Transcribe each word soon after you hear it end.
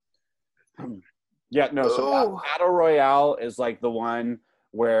Yeah, no. So Battle Royale is like the one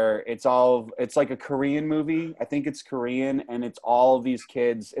where it's like a Korean movie. I think it's Korean, and it's all of these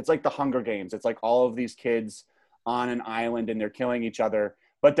kids. It's like the Hunger Games. It's like all of these kids on an island, and they're killing each other,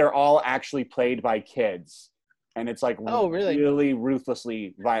 but they're all actually played by kids, and it's like really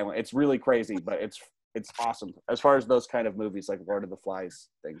ruthlessly violent. It's really crazy, but it's awesome as far as those kind of movies like Lord of the Flies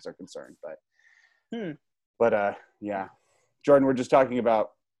things are concerned. But yeah, Jordan, we're just talking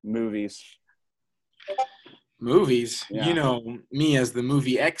about movies. Yeah. You know me as the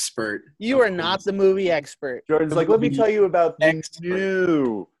movie expert. You are not the movie expert. Jordan's like, let me tell you about the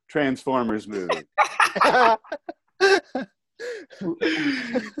new Transformers movie.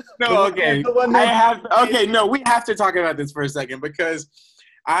 No, okay. No, we have to talk about this for a second because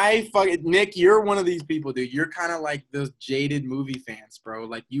Nick, you're one of these people, dude. You're kind of like those jaded movie fans, bro.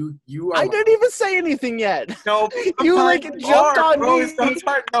 Like you are. I didn't even say anything yet. No, you like jumped on me.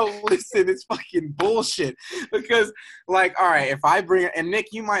 No, listen, it's fucking bullshit. Because, like, all right, if I bring and Nick,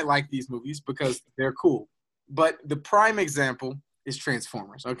 you might like these movies because they're cool. But the prime example is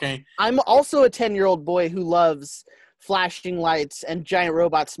Transformers. Okay. I'm also a 10-year-old boy who loves flashing lights and giant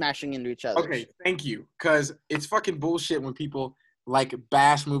robots smashing into each other. Okay, thank you. Because it's fucking bullshit when people like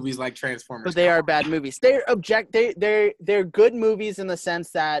bash movies like Transformers. But they are bad movies. They're good movies in the sense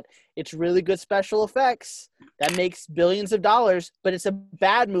that it's really good special effects that makes billions of dollars, but it's a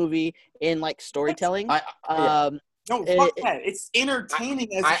bad movie in like storytelling. No, fuck that. It's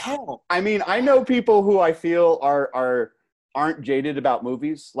entertaining as hell. I mean, I know people who I feel aren't jaded about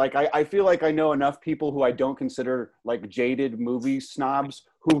movies. Like I feel like I know enough people who I don't consider like jaded movie snobs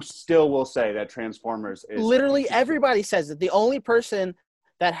who still will say that Transformers is literally everybody says it. The only person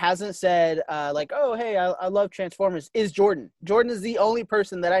that hasn't said like, oh hey, I love Transformers is Jordan. Jordan is the only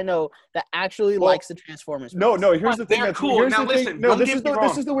person that I know that actually likes the Transformers movies. No, here's the thing. They're cool. Now listen,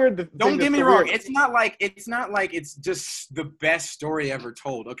 this is the weird thing. Don't get me wrong. It's not like it's just the best story ever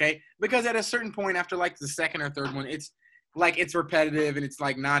told, okay? Because at a certain point after like the second or third one, it's like it's repetitive and it's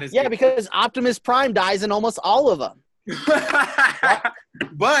like not as good. Because Optimus Prime dies in almost all of them.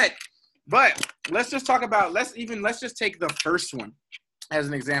 but let's just talk about let's just take the first one as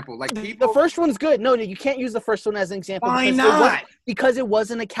an example. Like the first one's good. No, you can't use the first one as an example. Why not? Because it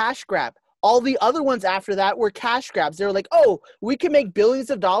wasn't a cash grab. All the other ones after that were cash grabs. They were like, oh, we can make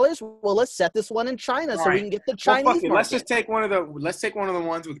billions of dollars. Well, let's set this one in China so we can get the Chinese market. Let's take one of the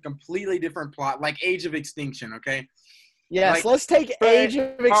ones with a completely different plot, like Age of Extinction, okay? Yes, let's take Age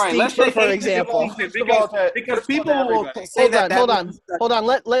of Extinction for example. Because people will say Hold on.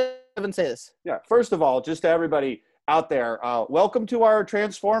 Let Evan say this. Yeah. First of all, just to everybody out there, welcome to our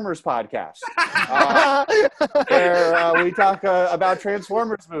Transformers podcast, where we talk about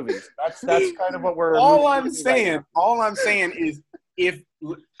Transformers movies. That's kind of what we're. All I'm saying is if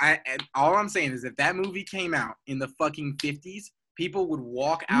that movie came out in the fucking 50s, people would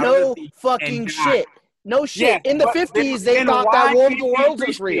walk out of the theater fucking shit. No shit. In the 50s, they thought that War of the Worlds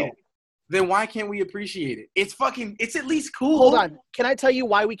was real. Then why can't we appreciate it? It's at least cool. Hold on. Can I tell you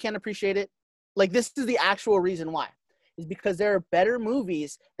why we can't appreciate it? Like, this is the actual reason why. Is because there are better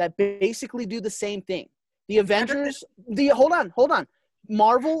movies that basically do the same thing. The Avengers, hold on.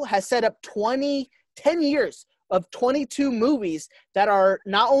 Marvel has set up 10 years of 22 movies that are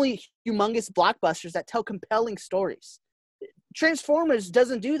not only humongous blockbusters that tell compelling stories. Transformers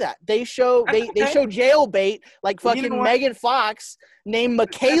doesn't do that. They show jailbait like fucking Megan Fox named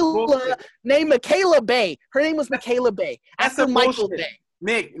Michaela Bay. Her name was Michaela Bay after Michael Bay.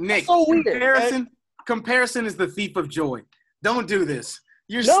 Nick, so weird. Comparison is the thief of joy. Don't do this.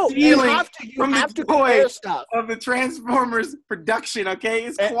 You're stealing from the joy of the Transformers production, okay?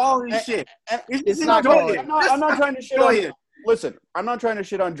 It's quality shit. It's not quality. I'm not trying to shit on you. Listen, I'm not trying to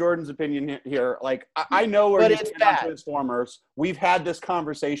shit on Jordan's opinion here. Like, I know where he's on Transformers. We've had this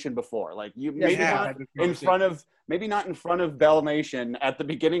conversation before. Like, maybe not in front of Bell Nation at the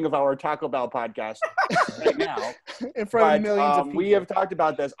beginning of our Taco Bell podcast right now. In front of millions of people. We have talked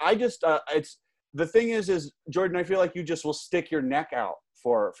about this. I just, the thing is Jordan, I feel like you just will stick your neck out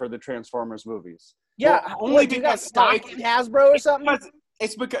for the Transformers movies. Yeah, only because you got stock in Hasbro or something.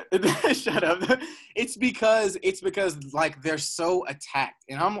 It's because shut up. It's because like they're so attacked,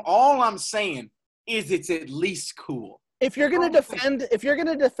 and all I'm saying is it's at least cool. If you're gonna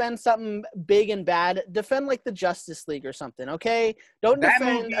defend something big and bad, defend like the Justice League or something, okay? Don't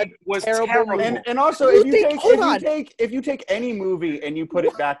defend a terrible movie. And also, if you take any movie and you put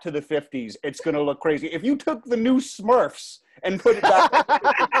it back to the 50s, it's gonna look crazy. If you took the new Smurfs and put it back,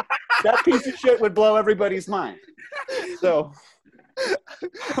 that piece of shit would blow everybody's mind. So.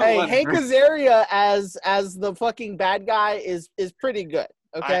 Hey, Hank Azaria as the fucking bad guy is pretty good.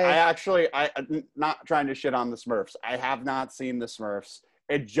 Okay. I actually, I'm not trying to shit on the Smurfs. I have not seen the Smurfs.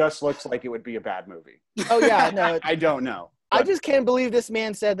 It just looks like it would be a bad movie. Oh yeah, no. I don't know. I just can't believe this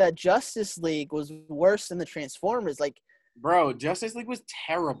man said that Justice League was worse than the Transformers. Like, bro, Justice League was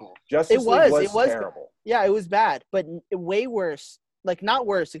terrible. Justice League was terrible. Yeah, it was bad, but way worse. Like, not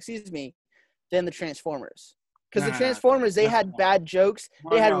worse, excuse me, than the Transformers. Because the Transformers, they had bad jokes.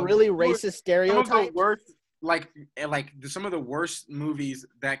 They had really racist stereotypes. Some of the worst, some of the worst movies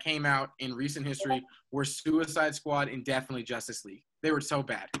that came out in recent history were Suicide Squad and definitely Justice League. They were so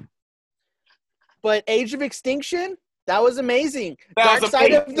bad. But Age of Extinction, that was amazing. Dark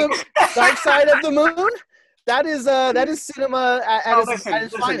Side of the Moon. That is cinema at its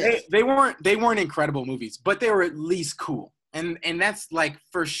finest. They weren't incredible movies, but they were at least cool. And that's like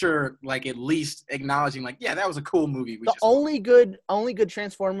for sure, like at least acknowledging, like, yeah, that was a cool movie. The only good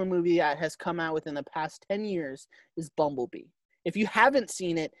Transformer movie that has come out within the past 10 years is Bumblebee. If you haven't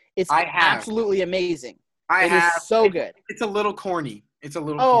seen it, it's absolutely amazing. It is so good. It's a little corny.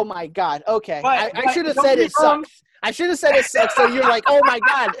 Oh my God. Okay. I should have said it sucks. I should have said it sucks. So you're like, oh my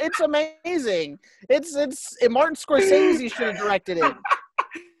God, it's amazing. It's Martin Scorsese should have directed it.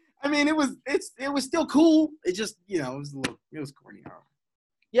 I mean, it was still cool. It just, it was corny.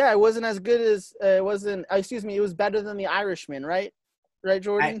 Yeah, it wasn't as good as it was better than The Irishman, right? Right,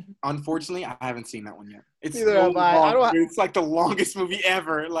 Jordan? Unfortunately, I haven't seen that one yet. It's Neither have I. It's like the longest movie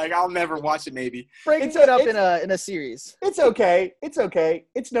ever. Like, I'll never watch it, maybe. Break it up in a series. It's okay.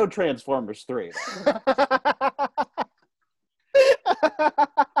 It's no Transformers 3.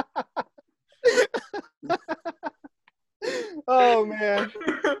 Oh, man.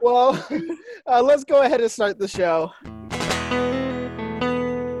 Well, let's go ahead and start the show.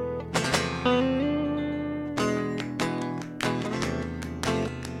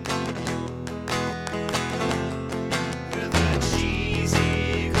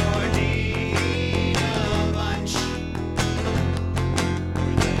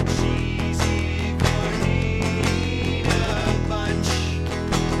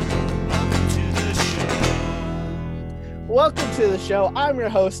 Welcome to the show. I'm your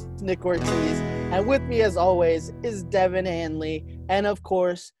host, Nick Ortiz, and with me, as always, is Devin Hanley, and of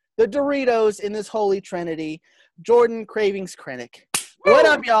course, the Doritos in this holy trinity, Jordan Cravings Krennic. What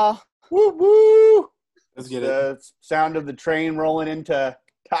up, y'all? Woo woo! Let's get the sound of the train rolling into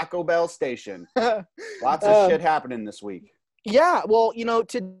Taco Bell station. Lots of shit happening this week. Yeah, well,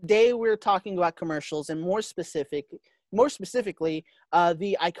 today we're talking about commercials, and more specifically,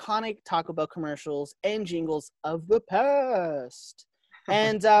 the iconic Taco Bell commercials and jingles of the past.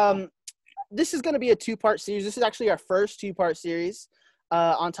 And this is going to be a two-part series. This is actually our first two-part series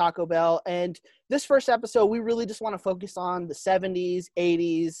on Taco Bell. And this first episode, we really just want to focus on the 70s,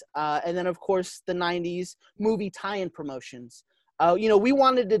 80s, and then, of course, the 90s movie tie-in promotions. We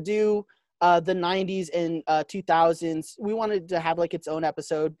wanted to do the 90s and 2000s. We wanted to have like its own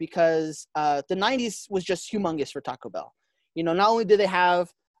episode because the 90s was just humongous for Taco Bell. Not only did they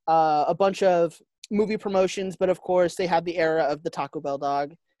have a bunch of movie promotions, but of course they had the era of the Taco Bell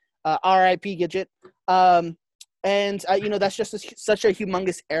dog, R.I.P. Gidget. That's just such a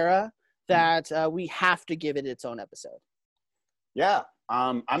humongous era that we have to give it its own episode. Yeah.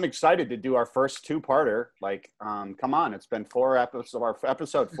 I'm excited to do our first two-parter. Like, come on, it's been 4 episodes. Our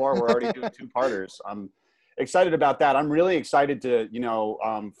episode 4, we're already doing two-parters. I'm excited about that. I'm really excited to,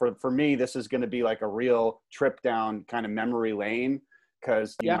 for me, this is going to be like a real trip down kind of memory lane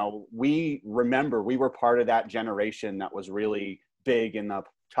because, we remember we were part of that generation that was really big in the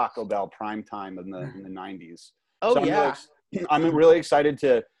Taco Bell prime time in the 90s. Oh, so yeah. I'm really excited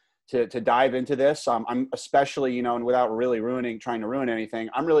to dive into this. I'm especially, and without really trying to ruin anything,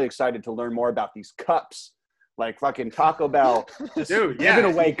 I'm really excited to learn more about these cups, like fucking Taco Bell just giving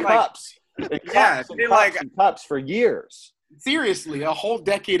away cups. Cups for years. Seriously, a whole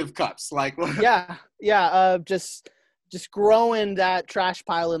decade of cups. Like, just growing that trash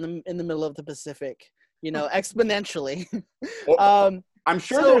pile in the middle of the Pacific, exponentially. I'm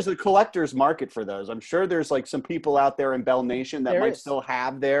sure there's a collector's market for those. I'm sure there's like some people out there in Bell Nation that might still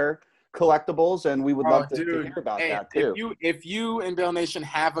have their collectibles, and we would love to hear about that too. If you in Bell Nation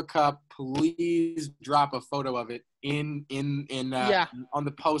have a cup, please drop a photo of it in on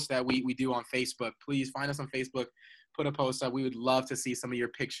the post that we do on Facebook. Please find us on Facebook, put a post up. We would love to see some of your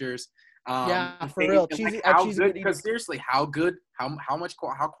pictures. For real. Because seriously, how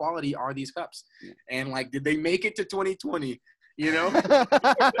quality are these cups? And like, did they make it to 2020? We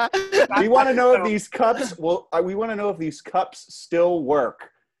want to know if these cups we want to know if these cups still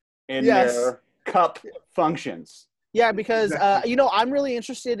work in their cup functions. Yeah, because I'm really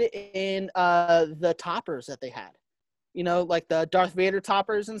interested in the toppers that they had. like the Darth Vader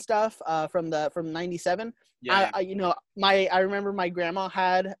toppers and stuff from '97. Yeah. I remember my grandma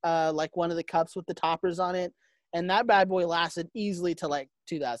had like one of the cups with the toppers on it, and that bad boy lasted easily to like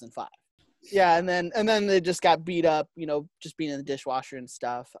 2005. Yeah, and then they just got beat up, just being in the dishwasher and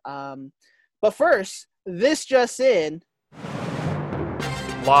stuff. But first, this just in.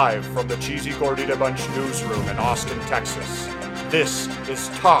 Live from the Cheesy Gordita Bunch newsroom in Austin, Texas, this is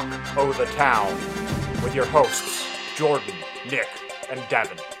Talk O' the Town with your hosts, Jordan, Nick, and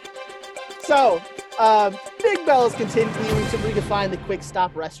Devin. So, Big Bell is continuing to redefine the quick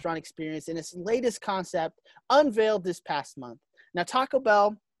stop restaurant experience in its latest concept, unveiled this past month. Now, Taco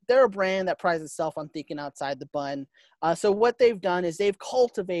Bell, they're a brand that prides itself on thinking outside the bun. So what they've done is they've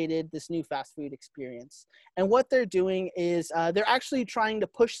cultivated this new fast food experience. And what they're doing is they're actually trying to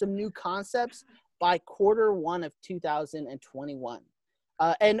push some new concepts by Q1 of 2021.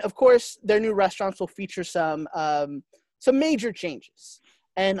 And of course, their new restaurants will feature some major changes.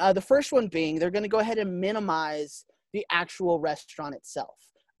 And the first one being, they're going to go ahead and minimize the actual restaurant itself.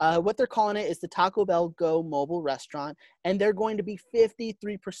 What they're calling it is the Taco Bell Go mobile restaurant, and they're going to be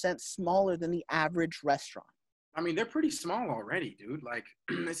 53% smaller than the average restaurant. I mean, they're pretty small already, dude. Like,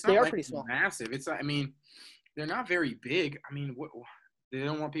 it's not they are like pretty small. Massive. I mean, they're not very big. I mean, they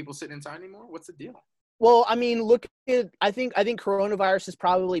don't want people sitting inside anymore? What's the deal? Well, I mean, look at I think coronavirus has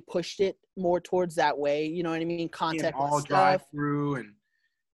probably pushed it more towards that way. You know what I mean? Contactless stuff. Drive-through and.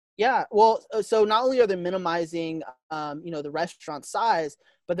 Yeah, well, so not only are they minimizing, the restaurant size,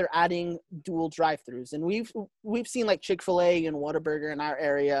 but they're adding dual drive-throughs, and we've seen like Chick-fil-A and Whataburger in our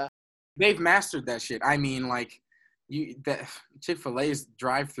area. They've mastered that shit. I mean, like, Chick-fil-A's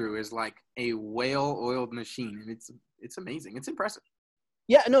drive-through is like a well-oiled machine, and it's amazing. It's impressive.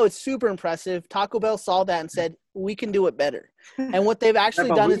 Yeah, no, it's super impressive. Taco Bell saw that and said, we can do it better. And what they've actually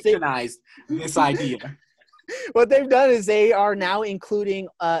done is this idea. What they've done is they are now including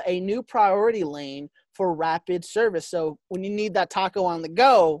a new priority lane for rapid service. So when you need that taco on the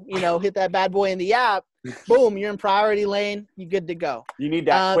go, hit that bad boy in the app, boom, you're in priority lane, you're good to go. You need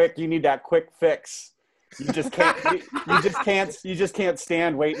that quick fix. You just can't you just can't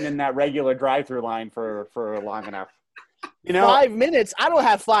stand waiting in that regular drive-through line for long enough. 5 minutes. I don't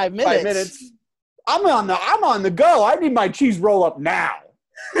have 5 minutes. 5 minutes. I'm on the go. I need my cheese roll up now.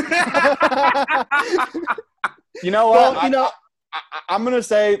 You know what? Well, I'm going to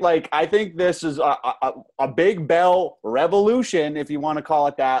say, like, I think this is a Big Bell revolution, if you want to call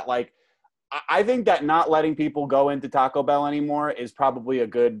it that. Like, I think that not letting people go into Taco Bell anymore is probably a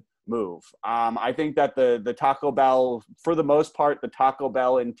good move. I think that the Taco Bell, for the most part, the Taco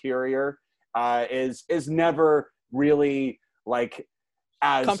Bell interior is never really, like,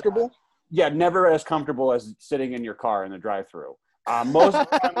 as comfortable. Never as comfortable as sitting in your car in the drive-thru. Most of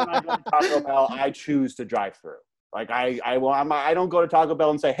the time when I go to Taco Bell, I choose to drive through. Like I don't go to Taco Bell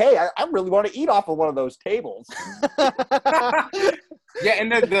and say, "Hey, I really want to eat off of one of those tables." Yeah, and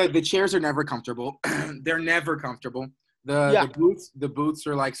the chairs are never comfortable. They're never comfortable. The booths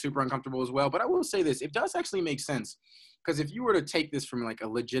are like super uncomfortable as well. But I will say this: it does actually make sense, because if you were to take this from like a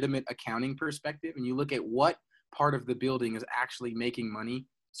legitimate accounting perspective and you look at what part of the building is actually making money,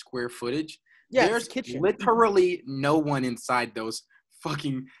 square footage. Yeah, there's literally no one inside those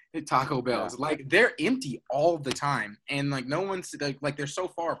fucking Taco Bells. Yeah. Like, they're empty all the time, and like no one's like they're so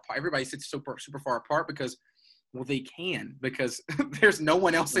far apart. Everybody sits super far apart because they can, because there's no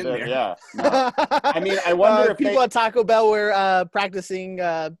one else in there. Yeah. No. I mean, I wonder if people at Taco Bell were practicing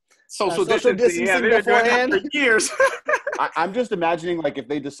social distancing beforehand for years. I'm just imagining, like, if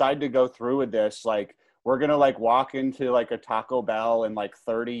they decide to go through with this, like, we're going to, like, walk into, like, a Taco Bell in, like,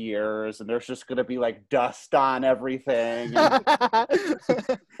 30 years, and there's just going to be, like, dust on everything.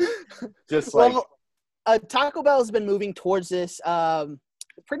 Just, like... Well, Taco Bell has been moving towards this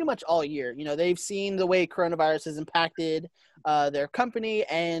pretty much all year. They've seen the way coronavirus has impacted their company,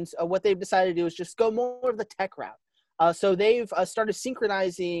 and what they've decided to do is just go more of the tech route. So they've started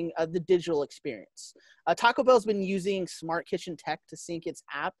synchronizing the digital experience. Taco Bell's been using Smart Kitchen tech to sync its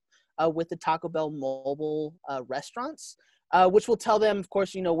app with the Taco Bell mobile restaurants, which will tell them, of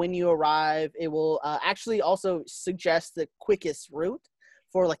course, when you arrive. It will actually also suggest the quickest route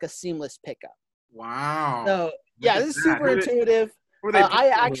for like a seamless pickup. Wow. So yeah, this is super intuitive.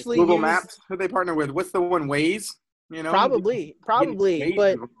 I actually Google Maps. Who they partner with? What's the one? Waze? Probably.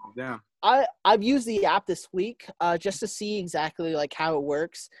 But yeah. I've used the app this week just to see exactly like how it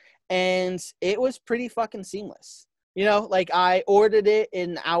works, and it was pretty fucking seamless. Like, I ordered it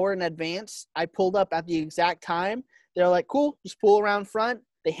an hour in advance. I pulled up at the exact time. They're like, cool, just pull around front.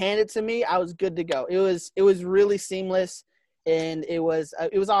 They handed it to me. I was good to go. It was really seamless, and it was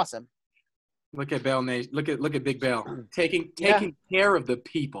awesome. Look at Bell Nation. Look at Big Bell taking care of the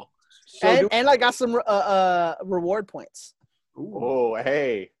people. So and I got some reward points. Ooh. Oh,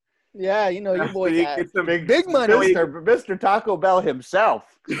 hey. Yeah, you know, your boy got some big money. Mr. Taco Bell himself.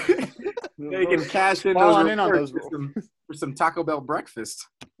 They can cash in those for some Taco Bell breakfast.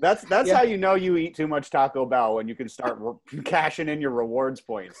 That's how you know you eat too much Taco Bell, when you can start cashing in your rewards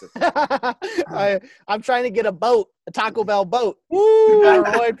points. I'm trying to get a Taco Bell boat. Woo!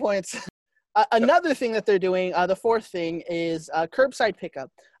 Reward points. Another thing that they're doing, the fourth thing, is curbside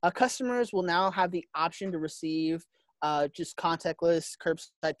pickup. Customers will now have the option to receive just contactless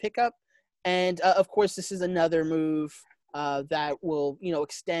curbside pickup. And, of course, this is another move that will,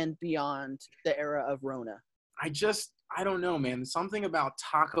 extend beyond the era of Rona. I don't know, man. Something about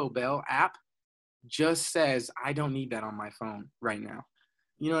Taco Bell app just says I don't need that on my phone right now.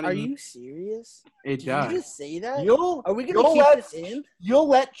 You know what I mean? Are you serious? It does. Did you just say that? Are we going to keep this in? You'll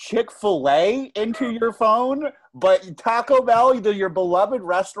let Chick-fil-A into your phone, but Taco Bell, your beloved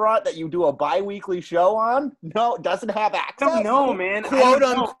restaurant that you do a bi-weekly show on, doesn't have access? I don't know, man. Quote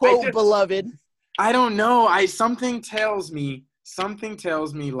unquote beloved. I don't know. Something tells me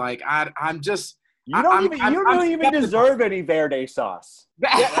like I'm just. You don't even deserve any verde sauce.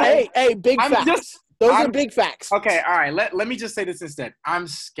 Hey, big facts. Those are big facts. Okay, all right. Let me just say this instead. I'm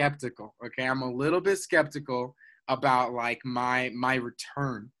skeptical. Okay, I'm a little bit skeptical about like my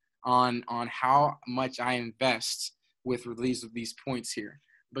return on how much I invest with these points here,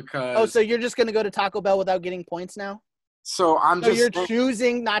 because. So you're just gonna go to Taco Bell without getting points now? So you're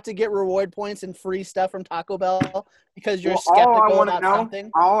choosing not to get reward points and free stuff from Taco Bell because you're skeptical about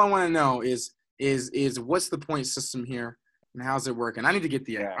something? All I want to know is what's the point system here and how's it working? I need to get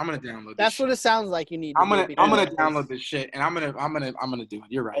the app. I'm gonna download. That's what it sounds like. You need. I'm gonna download this shit and I'm gonna do it.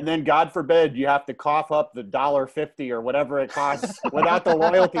 You're right. And then God forbid you have to cough up the $1.50 or whatever it costs without the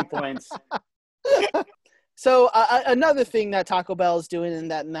loyalty points. So another thing that Taco Bell is doing, and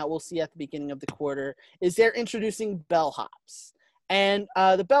that we'll see at the beginning of the quarter, is they're introducing bellhops, and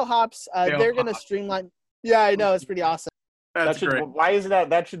the bellhops they're going to streamline. Yeah, I know, it's pretty awesome. That's great. Why is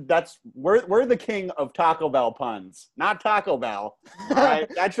that? We're the king of Taco Bell puns, not Taco Bell. All right,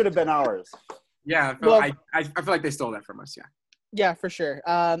 that should have been ours. Yeah, I feel like they stole that from us. Yeah. Yeah, for sure.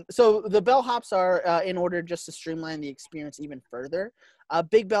 So the bellhops are in order just to streamline the experience even further.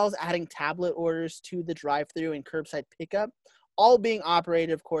 Big Bell's adding tablet orders to the drive-thru and curbside pickup, all being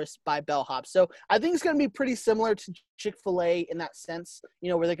operated, of course, by bellhops. So I think it's going to be pretty similar to Chick-fil-A in that sense,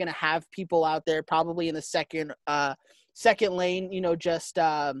 where they're going to have people out there probably in the second lane,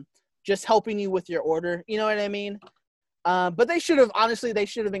 just helping you with your order. You know what I mean? But they should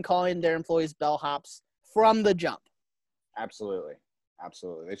have been calling their employees bellhops from the jump. Absolutely.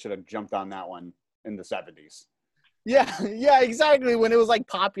 They should have jumped on that one in the 70s. Yeah, exactly. When it was like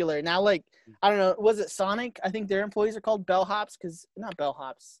popular. Now, like, I don't know, was it Sonic? I think their employees are called bellhops not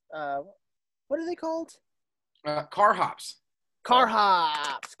bellhops. What are they called? Car hops. Car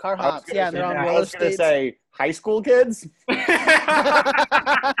hops. Yeah, they're on roller skates. I was going to say high school kids.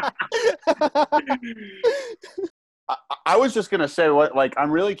 I was just going to say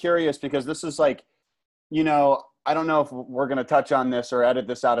I'm really curious because this is like, I don't know if we're going to touch on this or edit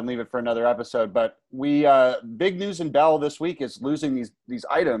this out and leave it for another episode, but we big news in Bell this week is losing these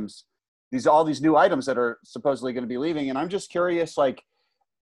items, all these new items that are supposedly going to be leaving. And I'm just curious, like,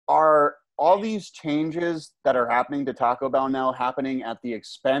 are all these changes that are happening to Taco Bell now happening at the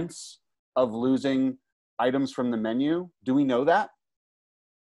expense of losing items from the menu? Do we know that?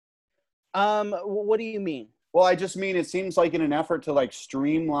 What do you mean? Well, I just mean it seems like in an effort to like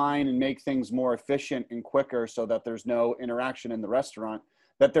streamline and make things more efficient and quicker so that there's no interaction in the restaurant,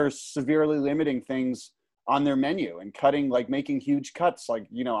 that they're severely limiting things on their menu and making huge cuts, like,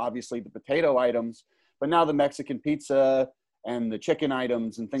 obviously the potato items, but now the Mexican pizza and the chicken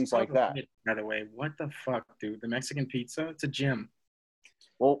items and things like that. By the way, what the fuck, dude? The Mexican pizza? It's a gym.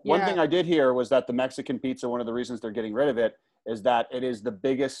 Well, one thing I did hear was that the Mexican pizza, one of the reasons they're getting rid of it is that it is the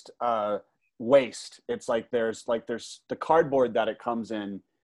biggest waste. It's like there's the cardboard that it comes in,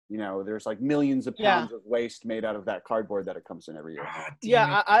 there's like millions of pounds of waste made out of that cardboard that it comes in every year.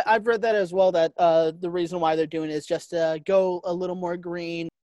 I've read that as well, that the reason why they're doing it is just to go a little more green.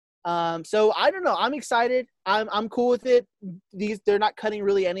 So I don't know, I'm excited. I'm cool with it. They're not cutting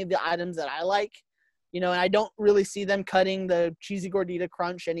really any of the items that I like, and I don't really see them cutting the cheesy gordita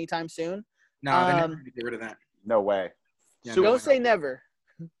crunch anytime soon. No, they never get rid of that. No way. Yeah, don't say never.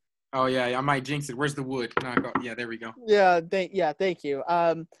 Oh yeah, I might jinx it. Where's the wood? Yeah, there we go. Yeah, thank you.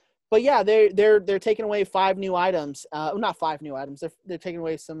 But yeah, they're taking away 5 new items. Not 5 new items. They're taking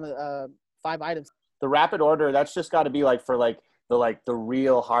away some 5 items. The rapid order, that's just got to be like for like the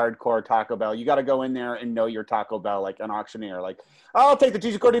real hardcore Taco Bell. You got to go in there and know your Taco Bell, like an auctioneer. Like, I'll take the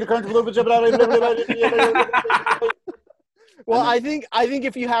cheesy gordita crunch with a little bit. Well, I think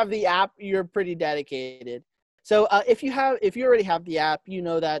if you have the app, you're pretty dedicated. So if you already have the app, you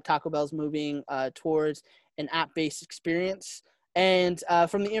know that Taco Bell's moving towards an app-based experience. And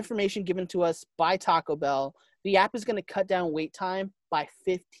from the information given to us by Taco Bell, the app is going to cut down wait time by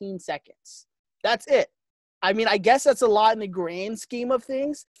 15 seconds. That's it. I mean, I guess that's a lot in the grand scheme of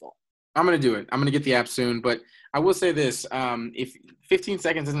things. I'm going to do it. I'm going to get the app soon. But I will say this. If 15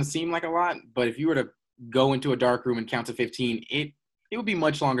 seconds doesn't seem like a lot, but if you were to go into a dark room and count to 15, it would be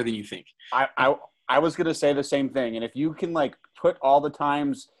much longer than you think. I was going to say the same thing. And if you can, like, put all the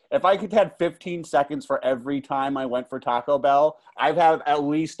times – if I could have 15 seconds for every time I went for Taco Bell, I've had at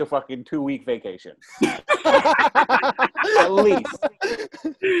least a fucking 2-week vacation. At least.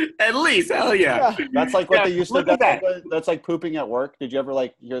 At least. Hell yeah. That's like what they used to do. That's like pooping at work. Did you ever,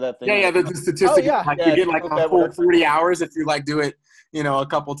 like, hear that thing? Yeah, the statistic. Oh, yeah. Like, you get, like, a full 40 hours if you, like, do it, you know, a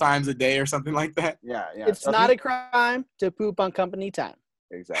couple times a day or something like that. Yeah. It's not a crime to poop on company time.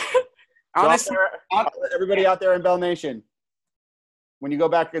 Exactly. Honestly, everybody out there in Bell Nation, when you go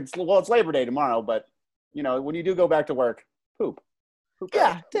back, it's Labor Day tomorrow, but, you know, when you do go back to work, poop.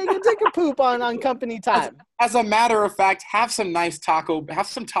 Yeah, take a poop on company time. As a matter of fact, have some Taco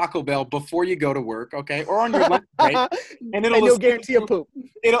Bell before you go to work, okay? Or on your lunch break, and you'll guarantee a poop.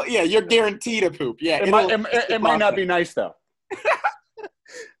 You're guaranteed a poop. Yeah, it might not be nice though.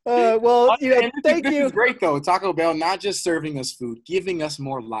 Well, you know, thank you. This is great though. Taco Bell not just serving us food, giving us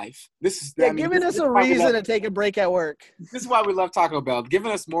more life. Giving us a reason to take a break at work. This is why we love Taco Bell.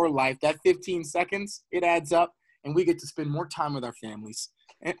 Giving us more life. That 15 seconds, it adds up, and we get to spend more time with our families.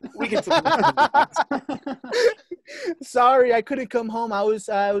 And we get to. Sorry, I couldn't come home. I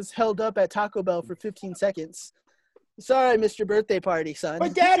was held up at Taco Bell for 15 seconds. Sorry, I missed your birthday party, son.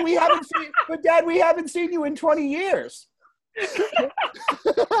 But Dad, we haven't seen you in 20 years.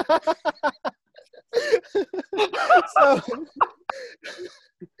 So,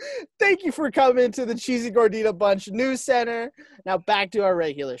 thank you for coming to the Cheesy Gordita Bunch News Center. Now back to our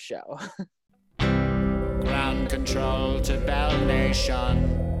regular show. Ground control to Bell Nation.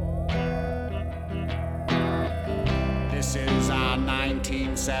 This is our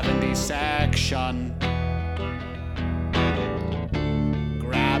 1970 section.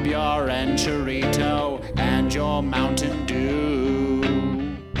 Grab your enchilito and your Mountain Dew.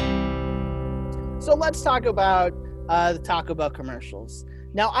 So let's talk about the Taco Bell commercials.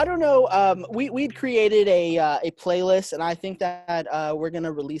 Now, I don't know, we'd created a playlist, and I think that we're going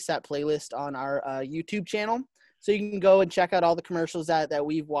to release that playlist on our YouTube channel. So you can go and check out all the commercials that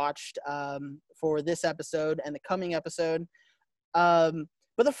we've watched for this episode and the coming episode. But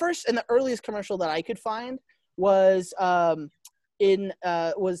the first and the earliest commercial that I could find was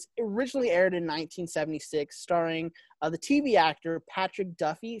was originally aired in 1976, starring the TV actor Patrick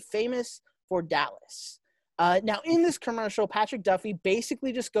Duffy, famous for Dallas. Now, in this commercial, Patrick Duffy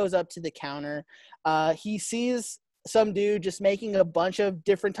basically just goes up to the counter. He sees some dude just making a bunch of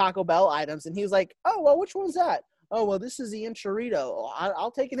different Taco Bell items, and he's like, "Oh, well, which one's that? Oh, well, this is the enchilito.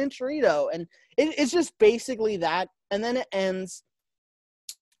 I'll take an enchilito." And it's just basically that. And then it ends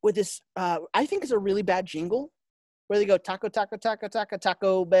with this, I think it's a really bad jingle, where they go, "Taco, taco, taco, taco,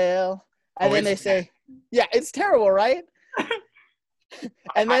 Taco Bell." And then they say, yeah, it's terrible, right?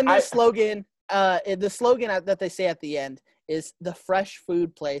 And then the slogan that they say at the end is "the fresh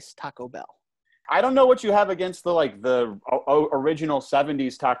food place Taco Bell." I don't know what you have against the original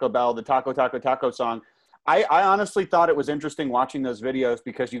 70s Taco Bell, the Taco, Taco, Taco song. I honestly thought it was interesting watching those videos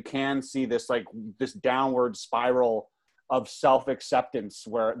because you can see this downward spiral of self-acceptance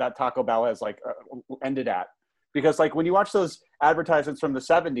where that Taco Bell has ended at. Because when you watch those advertisements from the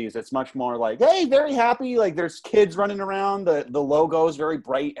 70s, it's much more like, hey, very happy. Like there's kids running around. The logo is very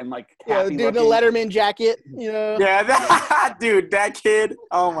bright and happy. Yeah, dude, in a Letterman jacket, you know. Yeah, dude, that kid.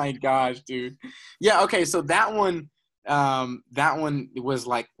 Oh my gosh, dude. Yeah, okay, so that one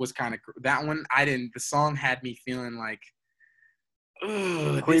was kind of that one. The song had me feeling like,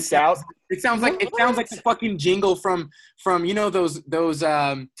 ugh, creeped out. It sounds like the fucking jingle from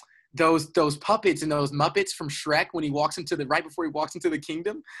those puppets and those Muppets from Shrek when he walks right before he walks into the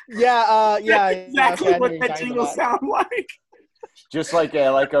kingdom. Yeah, That's exactly what that jingle sounds like. Just like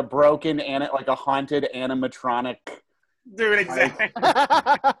a broken like a haunted animatronic. Dude, exactly.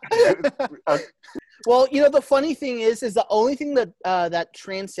 Well, the funny thing is the only thing that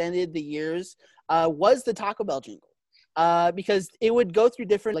transcended the years was the Taco Bell jingle. Because it would go through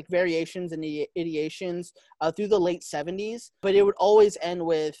different variations and ideations through the late 70s, but it would always end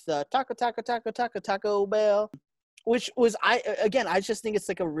with Taco, Taco, Taco, Taco, Taco Bell. which was I just think it's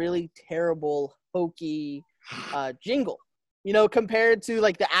like a really terrible hokey jingle, compared to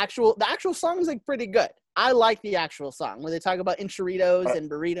like the actual song is like pretty good. I like the actual song when they talk about enchiladas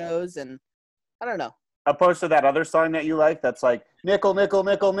and burritos, and I don't know. Opposed to that other song that you like, that's like nickel, nickel,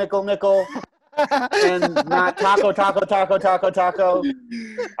 nickel, nickel, nickel, and not taco, taco, taco, taco, taco.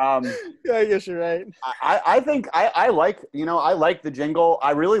 Yeah, I guess you're right. I think I like the jingle.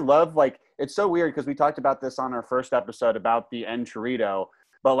 I really love, like, it's so weird because we talked about this on our first episode about the Enchilito,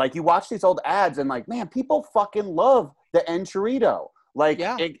 but like you watch these old ads and like, man, people fucking love the Enchilito. Like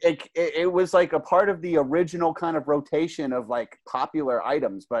it was like a part of the original kind of rotation of like popular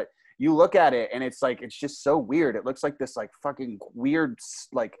items, but you look at it and it's like, it's just so weird. It looks like this like fucking weird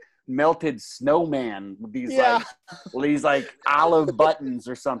like melted snowman with these like olive buttons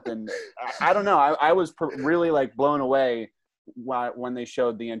or something. I don't know. I was really like blown away when they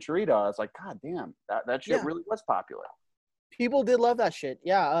showed the Enchilito. I was like, God damn, that shit really was popular. People did love that shit.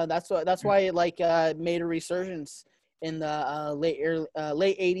 Yeah, that's why it like made a resurgence in the late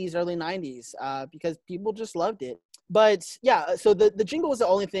 80s, early 90s, because people just loved it. But yeah, so the jingle was the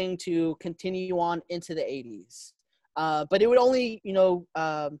only thing to continue on into the 80s. But it would only,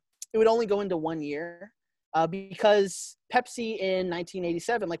 go into 1 year because Pepsi in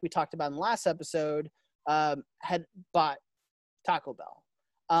 1987, like we talked about in the last episode, had bought Taco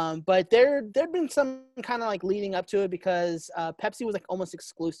Bell. But there'd been some kind of like leading up to it because Pepsi was like almost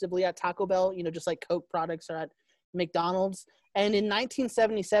exclusively at Taco Bell, just like Coke products are at McDonald's. And in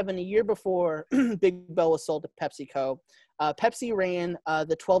 1977, a year before Big Bell was sold to PepsiCo, Pepsi ran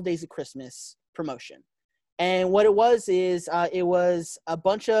the 12 Days of Christmas promotion. And what it was is it was a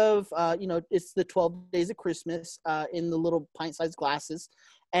bunch of, it's the 12 Days of Christmas in the little pint-sized glasses.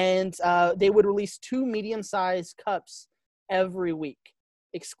 And they would release 2 medium-sized cups every week,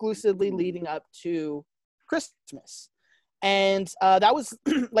 exclusively leading up to Christmas. And that was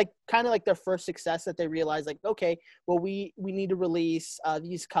like kind of like their first success that they realized, like, okay, well, we need to release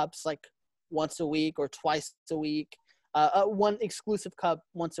these cups like once a week or twice a week, one exclusive cup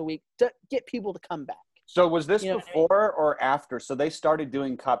once a week to get people to come back. So was this before or after? So they started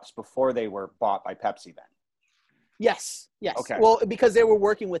doing cups before they were bought by Pepsi then? Yes. Okay. Well, because they were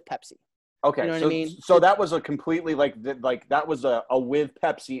working with Pepsi. Okay. You know what I mean? So that was a completely like that was a with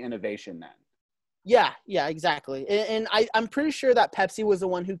Pepsi innovation then. Yeah, exactly. And I'm pretty sure that Pepsi was the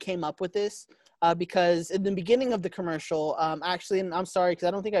one who came up with this because in the beginning of the commercial, actually, and I'm sorry because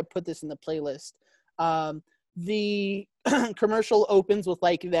I don't think I put this in the playlist, the commercial opens with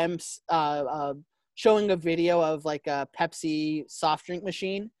like them showing a video of like a Pepsi soft drink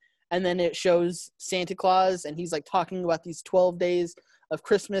machine, and then it shows Santa Claus and he's like talking about these 12 days of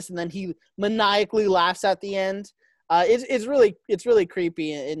Christmas, and then he maniacally laughs at the end. It's really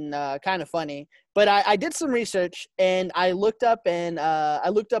creepy and kind of funny. But I did some research and I looked up on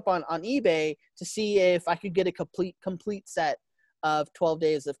eBay to see if I could get a complete set of 12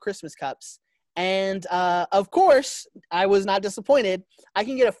 Days of Christmas cups. And of course, I was not disappointed. I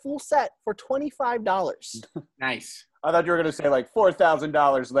can get a full set for $25. Nice. I thought you were going to say like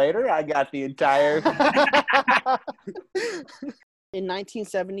 $4,000 later. I got the entire. In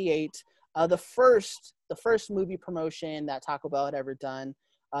 1978, the first movie promotion that Taco Bell had ever done,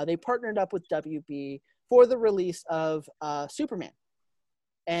 they partnered up with WB for the release of Superman,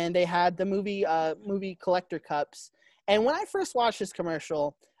 and they had the movie collector cups. And when I first watched this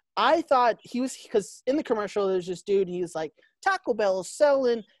commercial, I thought because in the commercial there's this dude, and he's like, Taco Bell is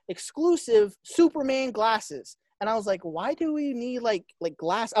selling exclusive Superman glasses, and I was like, why do we need like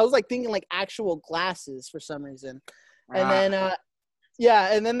glass? I was like thinking like actual glasses for some reason, and then.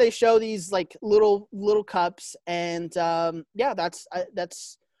 Yeah, and then they show these like little cups, and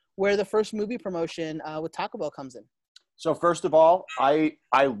that's where the first movie promotion with Taco Bell comes in. So first of all, I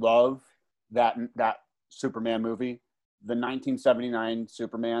love that Superman movie. The 1979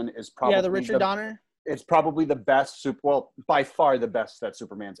 Superman is probably the Richard Donner. It's probably the best by far the best that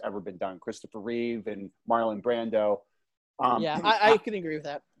Superman's ever been done. Christopher Reeve and Marlon Brando. I can agree with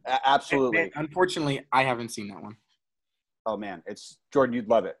that. Absolutely. Unfortunately, I haven't seen that one. Oh man, it's Jordan. You'd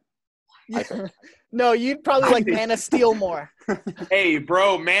love it. I think. No, you'd probably like Man of Steel more. Hey,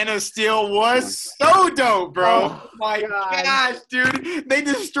 bro, Man of Steel was so dope, bro. Oh my gosh, dude. They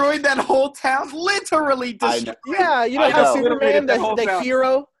destroyed that whole town. Literally destroyed. Yeah, you know how Superman, the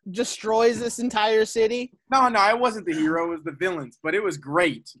hero, destroys this entire city? No, I wasn't the hero. It was the villains. But it was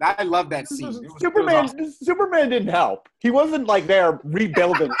great. I love that scene. Superman didn't help. He wasn't like there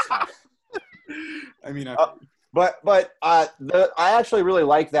rebuilding stuff. I mean, But I actually really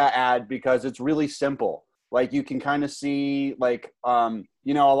like that ad because it's really simple. Like you can kind of see like,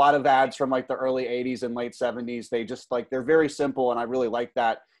 you know, a lot of ads from like the early 80s and late 70s. They just like, they're very simple. And I really like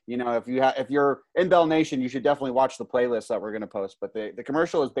that. You know, if you're in Bell Nation, you should definitely watch the playlist that we're going to post. But the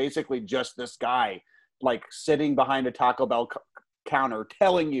commercial is basically just this guy like sitting behind a Taco Bell counter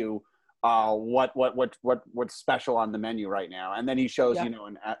telling you what's special on the menu right now, and then he shows you know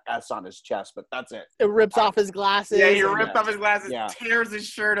an S on his chest, but that's it. It rips off his glasses. Yeah, he ripped off his glasses, tears his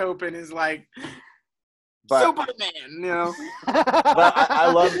shirt open, is like Superman, you know. But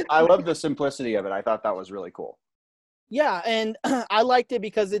I love the simplicity of it. I thought that was really cool. Yeah, and I liked it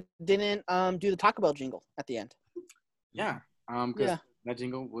because it didn't do the Taco Bell jingle at the end. Yeah, because that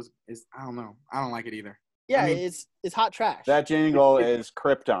jingle is I don't know. I don't like it either. Yeah, I mean, it's hot trash. That jingle is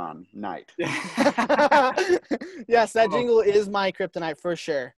Kryptonite. Yes, that jingle is my kryptonite for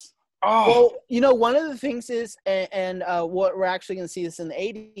sure. Oh. Well, you know, one of the things is, and what we're actually going to see this in the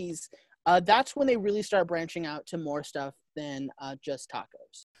 80s, that's when they really start branching out to more stuff than just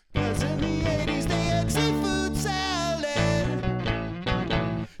tacos. Cause in the 80s they had seafood salad.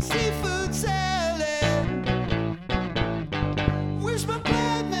 Seafood salad. Where's my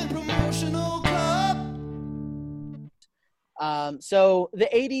platinum promotional club? So the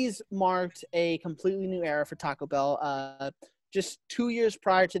 80s marked a completely new era for Taco Bell. Just 2 years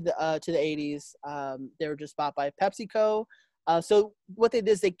prior to the 80s, they were just bought by PepsiCo. So what they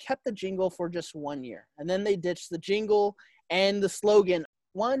did is they kept the jingle for just 1 year, and then they ditched the jingle and the slogan,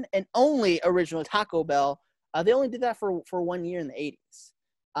 one and only original Taco Bell. They only did that for 1 year in the 80s,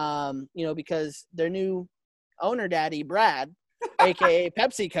 you know, because their new owner daddy, Brad, aka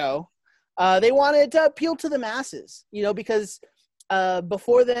PepsiCo, they wanted to appeal to the masses, you know, because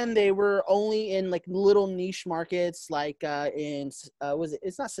before then they were only in like little niche markets, like it's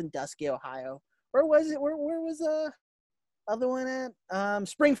not Sandusky, Ohio. Where was it? Where was other one at?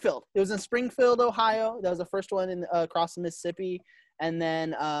 Springfield. It was in Springfield, Ohio. That was the first one across the Mississippi. And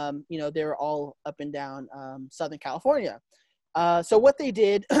then, you know, they were all up and down Southern California. So what they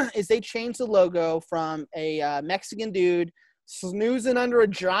did is they changed the logo from a Mexican dude snoozing under a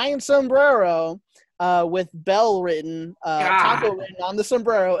giant sombrero with Bell written, taco written on the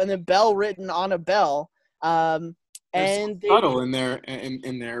sombrero, and then Bell written on a bell. And there's subtle in their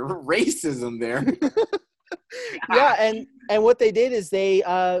racism there. Yeah, and what they did is they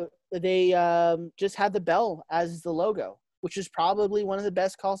just had the bell as the logo, which is probably one of the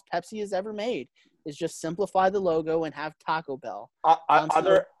best calls Pepsi has ever made. Is just simplify the logo and have Taco Bell.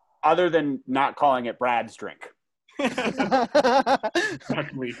 Other than not calling it Brad's drink. Exactly.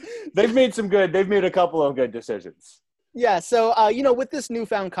 They've made a couple of good decisions. Yeah, so, you know, with this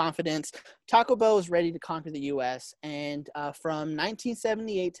newfound confidence, Taco Bell is ready to conquer the U.S., and from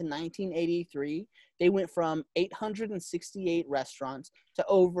 1978 to 1983, they went from 868 restaurants to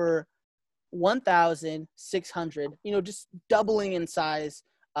over 1,600, you know, just doubling in size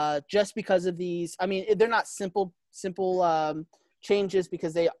just because of these. I mean, they're not simple changes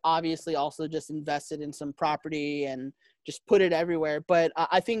because they obviously also just invested in some property and just put it everywhere. But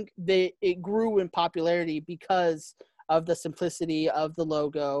I think it grew in popularity because of the simplicity of the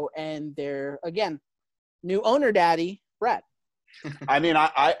logo and their, again, new owner daddy, Brett. I mean,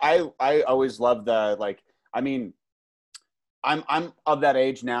 I always love the, like, I mean, I'm of that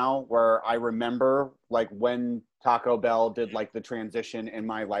age now where I remember like when Taco Bell did like the transition in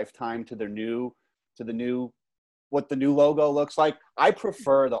my lifetime to the new what the new logo looks like. I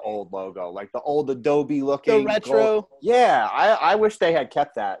prefer the old logo, like the old Adobe looking, the retro. Gold. Yeah, I wish they had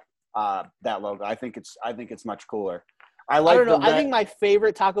kept that logo. I think it's much cooler. I don't know. I think my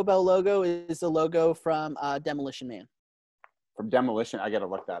favorite Taco Bell logo is the logo from Demolition Man. From Demolition, I gotta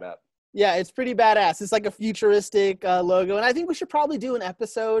look that up. Yeah, it's pretty badass. It's like a futuristic logo, and I think we should probably do an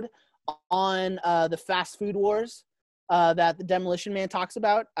episode on the fast food wars that the Demolition Man talks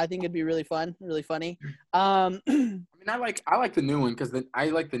about. I think it'd be really fun, really funny. I mean, I like the new one because I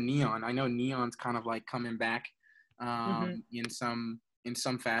like the neon. I know neon's kind of like coming back in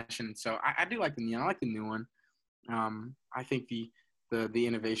some fashion. So I do like the neon. I like the new one. I think the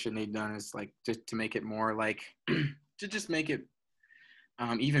innovation they've done is like just to make it more like to just make it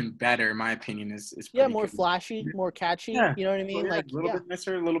even better, in my opinion, is more good. Flashy, more catchy. Yeah. You know what I mean? Like a little bit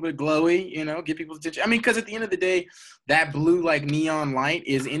nicer, a little bit glowy. You know, get people's attention. I mean, because at the end of the day, that blue like neon light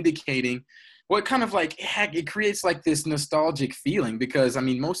is indicating what kind of like it creates like this nostalgic feeling. Because I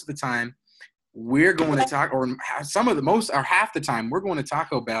mean, most of the time we're going to Taco, or half the time we're going to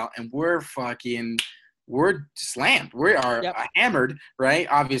Taco Bell and we're slammed. We are hammered, right?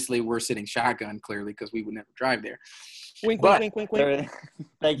 Obviously, we're sitting shotgun clearly because we would never drive there. Wink.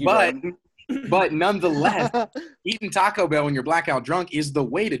 Thank you. But nonetheless, eating Taco Bell when you're blackout drunk is the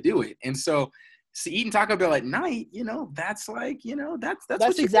way to do it. And so eating Taco Bell at night, that's like,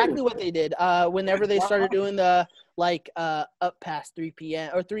 that's exactly what they did. Whenever they started doing the up past 3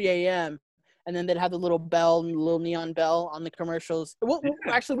 p.m. or 3 a.m. and then they'd have the little bell and the little neon bell on the commercials.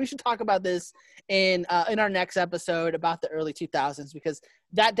 Actually, we should talk about this in our next episode about the early 2000s, because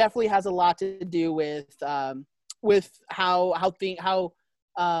that definitely has a lot to do with how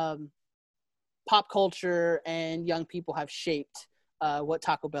pop culture and young people have shaped what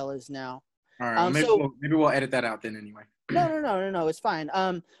Taco Bell is now. All right, maybe we'll edit that out then anyway. No, it's fine.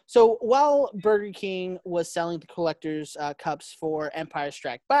 So while Burger King was selling the collector's cups for Empire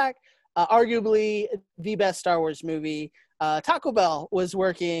Strikes Back, arguably the best Star Wars movie, Taco Bell was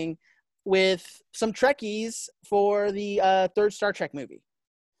working with some Trekkies for the third Star Trek movie,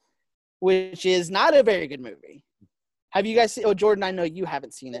 which is not a very good movie. Have you guys seen? Oh, Jordan, I know you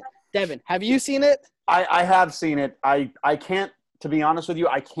haven't seen it. Devin, have you seen it? I have seen it. I can't, to be honest with you,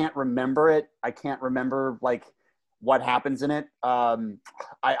 I can't remember it. I can't remember what happens in it.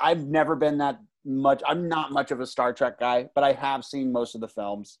 I've never been that much. I'm not much of a Star Trek guy, but I have seen most of the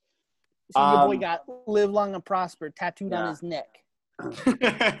films. So your boy got "Live Long and Prosper" tattooed on his neck.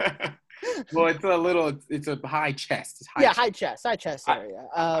 Well, it's a high chest. High chest area.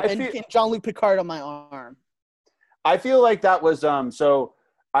 And Jean-Luc Picard on my arm. I feel like that was so.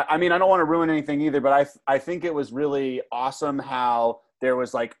 I mean, I don't want to ruin anything either, but I think it was really awesome how there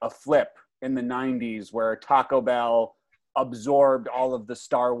was like a flip in the 90s where Taco Bell absorbed all of the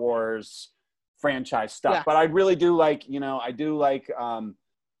Star Wars franchise stuff. Yeah. But I really do like,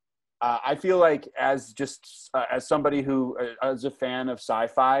 I feel like as somebody who is a fan of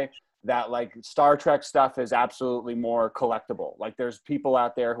sci-fi, that like Star Trek stuff is absolutely more collectible. Like there's people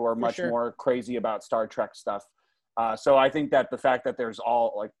out there who are much more crazy about Star Trek stuff. So I think that the fact that there's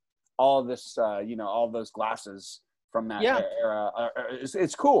all of this, all those glasses from that era,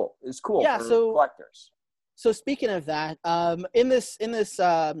 it's cool. It's cool for collectors. So speaking of that, in this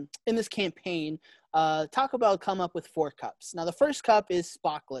campaign, Taco Bell come up with 4 cups. Now the first cup is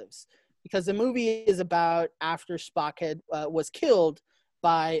Spock Lives, because the movie is about after Spock was killed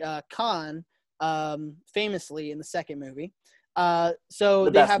by Khan, famously in the second movie. So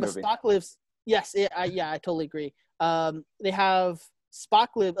they have movie. A Spock Lives. Yes, I totally agree. They have a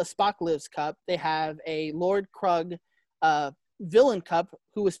Spock Lives cup. They have a Lord Krug villain cup,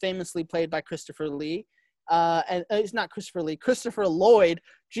 who was famously played by Christopher Lee. And it's not Christopher Lee, Christopher Lloyd.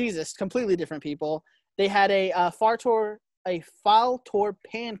 Jesus, completely different people. They had a Faltor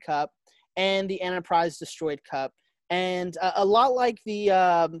Pan cup and the Enterprise Destroyed cup. And a lot like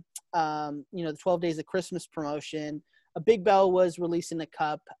the 12 Days of Christmas promotion, a Big Bell was releasing a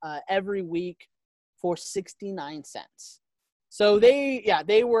cup every week for 69 cents. So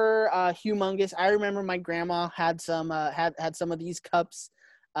they were humongous. I remember my grandma had some of these cups,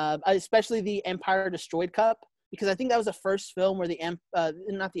 especially the Empire Destroyed cup, because I think that was the first film where the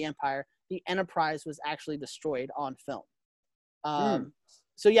Enterprise was actually destroyed on film.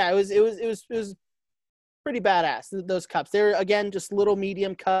 So yeah, it was pretty badass, those cups. They were, again, just little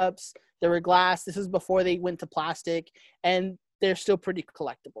medium cups. They were glass. This is before they went to plastic, and they're still pretty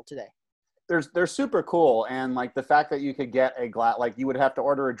collectible today. They're super cool, and like the fact that you could get a glass, like you would have to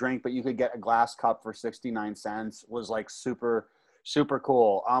order a drink, but you could get a glass cup for 69 cents was like super, super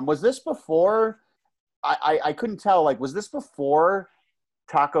cool. Was this before? I couldn't tell. Like, was this before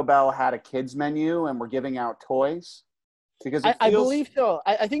Taco Bell had a kids menu and were giving out toys? Because I believe so.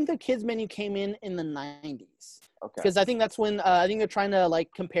 I think the kids menu came in the 90s. Okay. Because I think that's when I think they're trying to like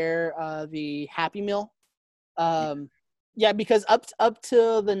compare the Happy Meal. Yeah, because up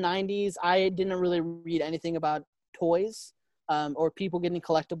to the 90s, I didn't really read anything about toys or people getting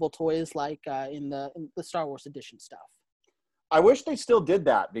collectible toys like in the Star Wars edition stuff. I wish they still did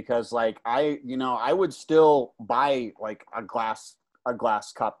that, because like I would still buy like a glass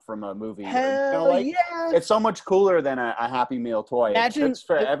cup from a movie. Hell yeah! It's so much cooler than a Happy Meal toy. It's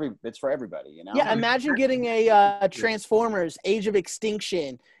for everybody, Yeah, imagine getting a Transformers Age of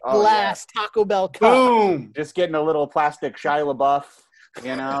Extinction glass Taco Bell cup. Boom! Just getting a little plastic Shia LaBeouf,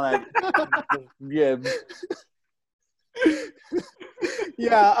 yeah.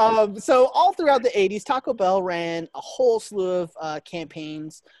 Yeah, so all throughout the 80s, Taco Bell ran a whole slew of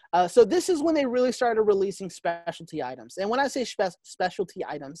campaigns. So this is when they really started releasing specialty items. And when I say specialty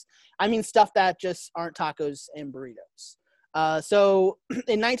items, I mean stuff that just aren't tacos and burritos. So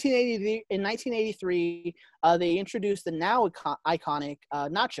in 1983, they introduced the now iconic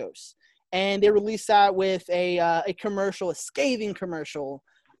nachos. And they released that with a scathing commercial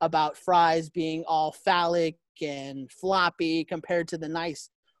about fries being all phallic and floppy compared to the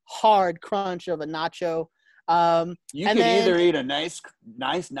nice hard crunch of a nacho. You can either eat a nice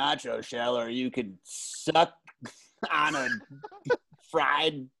nacho shell, or you could suck on a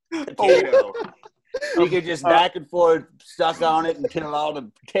fried potato. You could just back and forth suck on it until all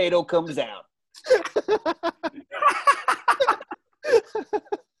the potato comes out.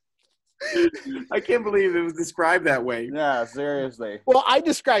 I can't believe it was described that way. Yeah, seriously. Well, I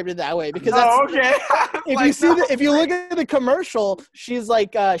described it that way because that's okay. if you look at the commercial, she's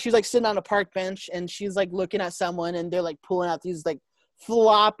like sitting on a park bench and she's like looking at someone and they're like pulling out these like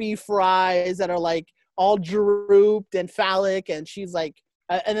floppy fries that are like all drooped and phallic, and she's like,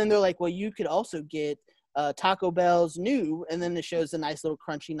 and then they're like, well, you could also get Taco Bell's new, and then it shows a nice little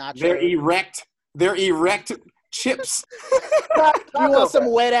crunchy nacho. They're erect chips. You want some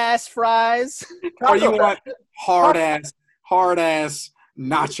wet ass fries? Or you want hard ass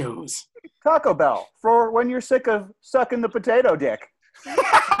nachos? Taco Bell, for when you're sick of sucking the potato dick.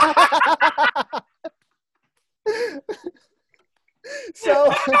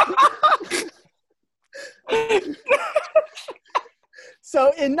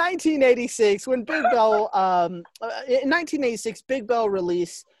 So in 1986, when Big Bell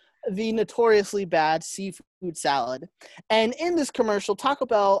released the notoriously bad seafood salad. And in this commercial, Taco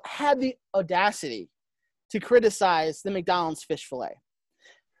Bell had the audacity to criticize the McDonald's fish fillet.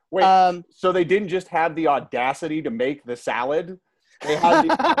 Wait, so they didn't just have the audacity to make the salad? They had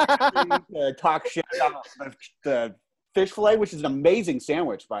the audacity to talk shit about the fish fillet, which is an amazing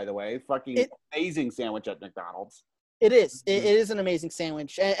sandwich, by the way. Amazing sandwich at McDonald's. It is. It is an amazing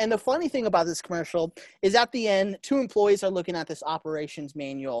sandwich. And the funny thing about this commercial is at the end, two employees are looking at this operations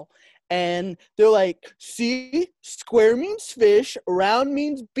manual, and they're like, see, square means fish, round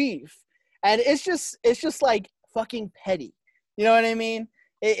means beef. And it's just like fucking petty. You know what I mean?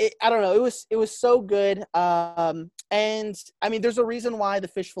 I don't know. It was so good. And I mean, there's a reason why the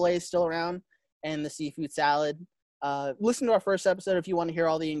fish fillet is still around and the seafood salad. Listen to our first episode if you want to hear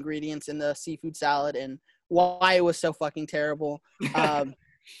all the ingredients in the seafood salad and why it was so fucking terrible.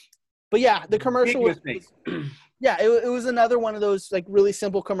 But yeah, the commercial was, it was another one of those like really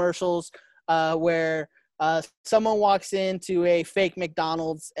simple commercials where someone walks into a fake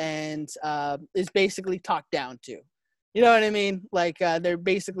McDonald's and is basically talked down to. You know what I mean? Like they're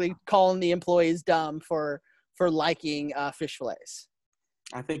basically calling the employees dumb for liking fish fillets.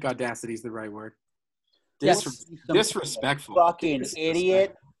 I think audacity is the right word. Disrespectful. Fucking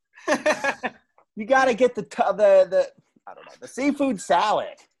idiot. You got to get the I don't know, the seafood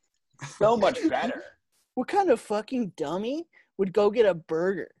salad. So much better. What kind of fucking dummy would go get a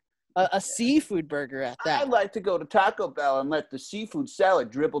burger? A seafood burger at that? I'd like to go to Taco Bell and let the seafood salad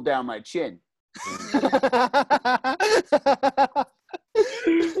dribble down my chin.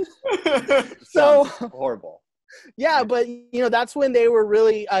 So horrible. Yeah, but that's when they were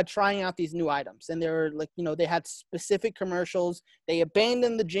really trying out these new items, and they were like, they had specific commercials. They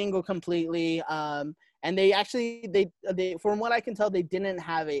abandoned the jingle completely, and they actually they from what I can tell, they didn't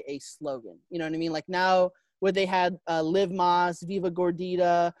have a slogan. You know what I mean? Like now, where they had Live Más, Viva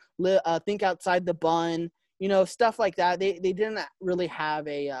Gordita, Think Outside the Bun, stuff like that. They didn't really have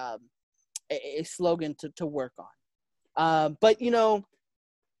a slogan to work on. But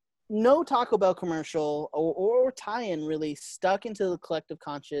no Taco Bell commercial or tie-in really stuck into the collective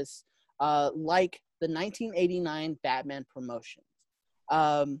conscious like the 1989 Batman promotions.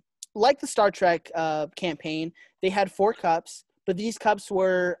 Like the Star Trek campaign, they had 4 cups, but these cups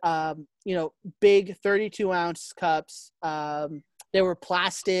were, big 32-ounce cups. They were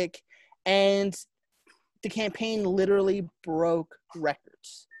plastic, and the campaign literally broke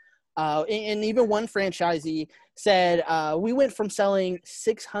records. And even one franchisee said, we went from selling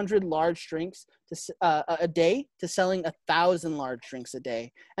 600 large drinks a day to selling 1,000 large drinks a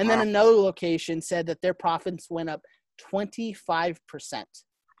day. And then another location said that their profits went up 25%.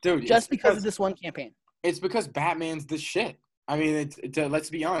 Dude, just because of this one campaign. It's because Batman's the shit. I mean,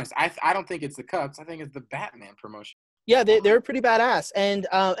 let's be honest. I don't think it's the cups. I think it's the Batman promotion. Yeah, they were pretty badass. And,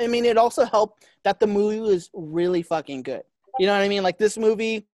 I mean, it also helped that the movie was really fucking good. You know what I mean? Like this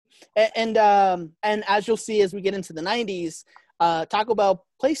movie... And as you'll see as we get into the 90s, Taco Bell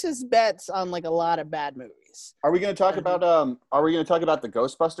places bets on like a lot of bad movies. Are we going to talk about the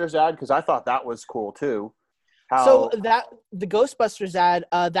Ghostbusters ad? Because I thought that was cool too. So that the Ghostbusters ad,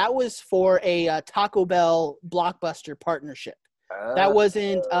 that was for a Taco Bell Blockbuster partnership. That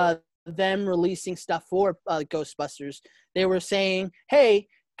wasn't them releasing stuff for Ghostbusters. They were saying, hey,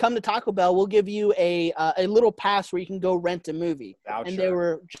 come to Taco Bell, we'll give you a little pass where you can go rent a movie. Gotcha. And they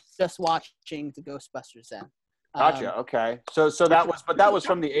were just watching the Ghostbusters then. Gotcha. Okay. So that was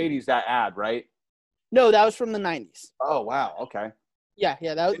from the 80s, that ad, right? No, that was from the 90s. Oh wow. Okay. Yeah,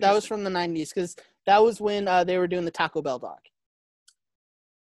 that was from the 90s because That was when they were doing the Taco Bell dog.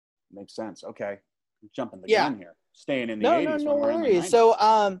 Makes sense. Okay. I'm jumping the gun here. Staying in the 80s. No when we're worries. in the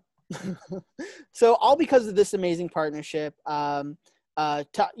 90s. So all because of this amazing partnership, Taco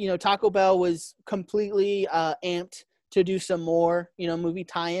Bell was completely amped to do some more, movie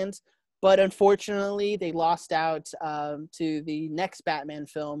tie-ins, but unfortunately they lost out to the next Batman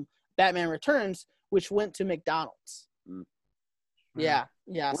film, Batman Returns, which went to McDonald's. Mm. Yeah.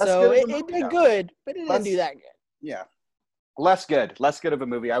 So it did good, but it didn't do that good. Yeah. Less good of a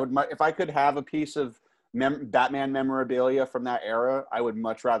movie. I would, if I could have a piece of Batman memorabilia from that era, I would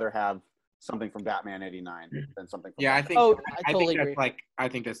much rather have something from Batman '89 than something from I Batman. think I totally agree. I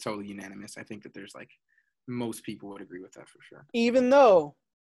think that's totally unanimous. I think that there's most people would agree with that for sure. Even though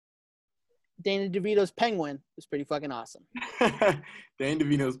Danny DeVito's Penguin is pretty fucking awesome. Danny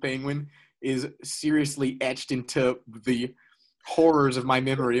DeVito's Penguin is seriously etched into the horrors of my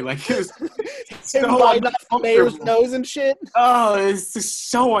memory. It was so biting off the mayor's nose and shit. Oh, it's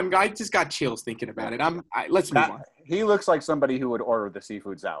just so I just got chills thinking about it. Let's move on. He looks like somebody who would order the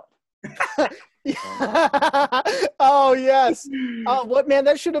seafood salad. Oh yes. What man?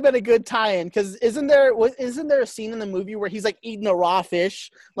 That should have been a good tie-in. Because isn't there a scene in the movie where he's eating a raw fish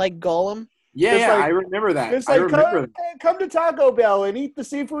like Gollum? Yeah, I remember that. It's come to Taco Bell and eat the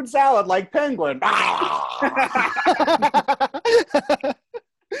seafood salad like Penguin.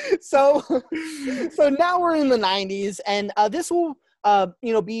 So now we're in the 90s, and this will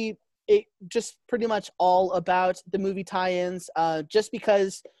be just pretty much all about the movie tie-ins. Just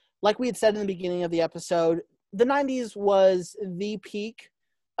because, like we had said in the beginning of the episode, the 90s was the peak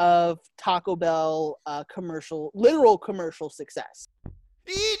of Taco Bell literal commercial success.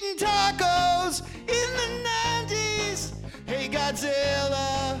 Eating tacos in the 90s. Hey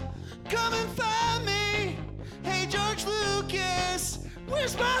Godzilla, come and find me. Hey George Lucas,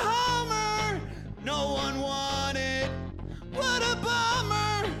 where's my Hummer? No one wanted. What a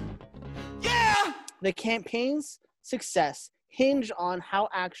bummer. Yeah. The campaign's success hinged on how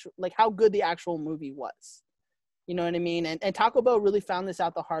good the actual movie was. You know what I mean? And Taco Bell really found this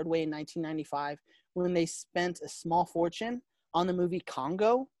out the hard way in 1995 when they spent a small fortune on the movie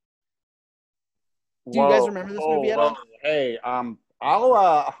Congo. Do you guys remember this movie at all? Hey, I'm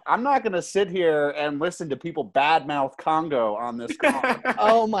not gonna sit here and listen to people badmouth Congo on this call.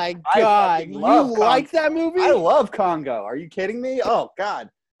 Oh my god, you like that movie? I love Congo. Are you kidding me? Oh god,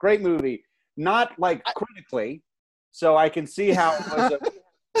 great movie. Not critically, so I can see how it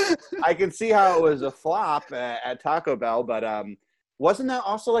was a flop at Taco Bell. But wasn't that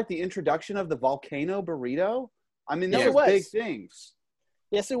also the introduction of the volcano burrito? I mean, those were big things.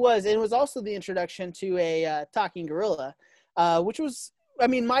 Yes, it was. And it was also the introduction to a talking gorilla, which was,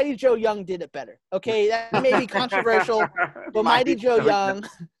 Mighty Joe Young did it better. Okay, that may be controversial, but Mighty Joe Young,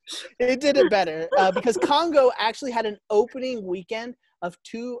 it did it better because Congo actually had an opening weekend of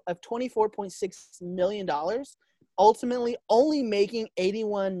 $24.6 million, ultimately only making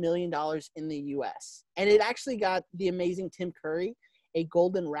 $81 million in the U.S. And it actually got the amazing Tim Curry a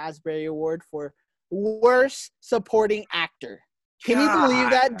Golden Raspberry Award for Worst Supporting Actor. Can you believe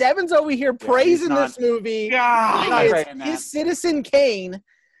that? Devin's over here praising this movie. It's Citizen Kane,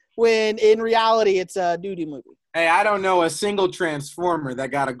 when in reality it's a doo-doo movie. Hey, I don't know a single Transformer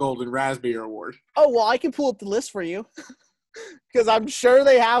that got a Golden Raspberry Award. Oh, well, I can pull up the list for you because I'm sure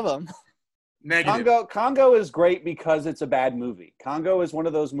they have them. Congo is great because it's a bad movie. Congo is one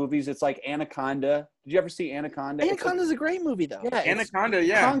of those movies. It's like Anaconda. Did you ever see Anaconda? Anaconda's a great movie, though. Yeah, Anaconda,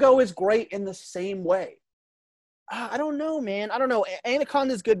 yeah. Congo is great in the same way. I don't know, man. I don't know.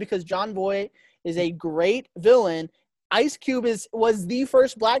 Anaconda is good because John Voight is a great villain. Ice Cube was the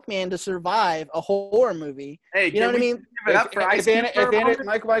first black man to survive a horror movie. Hey, you know what I mean? My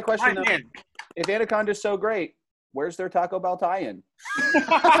question is, if Anaconda is so great, where's their Taco Bell tie-in?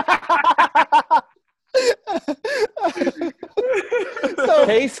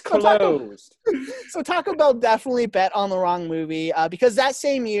 Case closed. So Taco Bell definitely bet on the wrong movie because that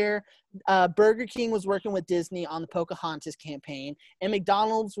same year, Burger King was working with Disney on the Pocahontas campaign, and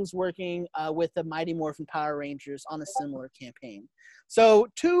McDonald's was working with the Mighty Morphin Power Rangers on a similar campaign. So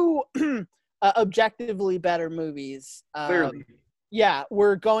two objectively better movies. Clearly. Yeah,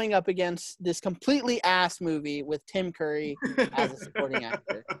 we're going up against this completely ass movie with Tim Curry as a supporting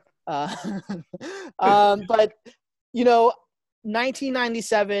actor. But,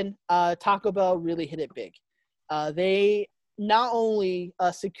 1997, Taco Bell really hit it big. They not only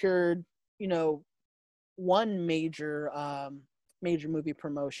secured, one major movie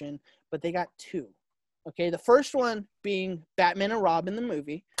promotion, but they got two. Okay, the first one being Batman and Robin the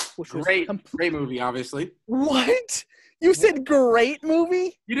movie, which was great movie, obviously. What? You said great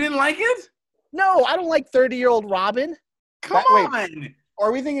movie? You didn't like it? No, I don't like 30-year-old Robin. Come on.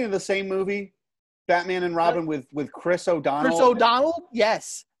 Are we thinking of the same movie, Batman and Robin, with Chris O'Donnell? Chris O'Donnell?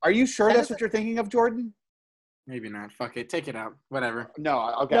 Yes. Are you sure that's what you're thinking of, Jordan? Maybe not. Fuck it. Take it out. Whatever.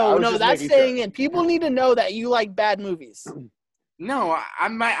 No. Okay. No, that's staying in. People need to know that you like bad movies. No,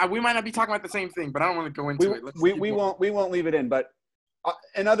 we might not be talking about the same thing, but I don't want to go into it. We won't leave it in. But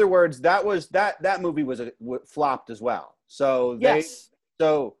in other words, that movie was flopped as well. So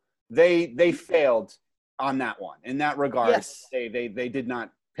they failed on that one. In that regard, yes. they did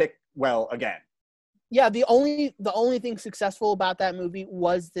not pick well again. Yeah, the only thing successful about that movie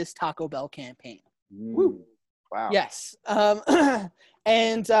was this Taco Bell campaign. Woo. Wow. Yes.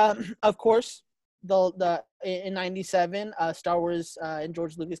 And of course, in '97, Star Wars and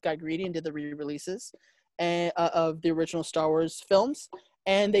George Lucas got greedy and did the re-releases of the original Star Wars films,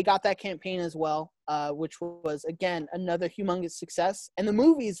 and they got that campaign as well, which was again another humongous success. And the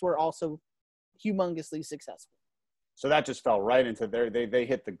movies were also humongously successful. So that just fell right into they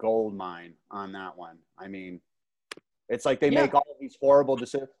hit the gold mine on that one. I mean, it's like they make all of these horrible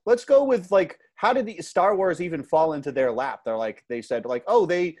decisions. Let's go with how did the Star Wars even fall into their lap? They said oh,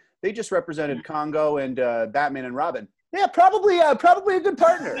 they just represented Congo and Batman and Robin. Yeah, probably a good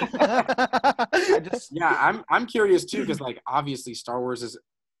partner. I'm curious too, because obviously Star Wars is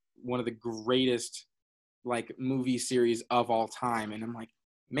one of the greatest movie series of all time, and I'm like,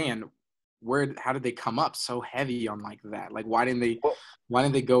 man, how did they come up so heavy on that? Why didn't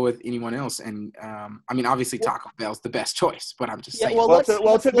they go with anyone else? And I mean, obviously Taco Bell's the best choice, but I'm just saying. Well, let's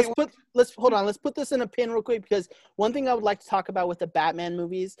hold on. Let's put this in a pin real quick, because one thing I would like to talk about with the Batman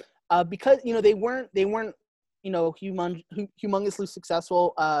movies, because they weren't humongously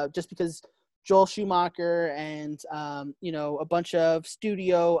successful, just because Joel Schumacher and a bunch of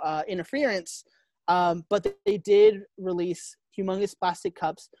studio interference, but they did release humongous plastic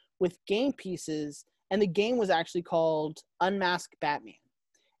cups with game pieces, and the game was actually called Unmasked Batman.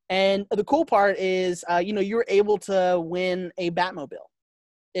 And the cool part is, you were able to win a Batmobile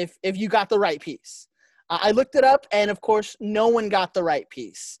if you got the right piece. I looked it up, and of course, no one got the right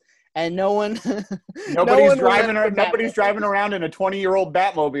piece, and nobody's driving around in a 20-year-old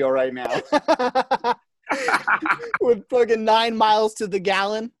Batmobile right now with fucking 9 miles to the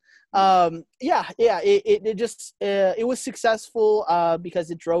gallon. It was successful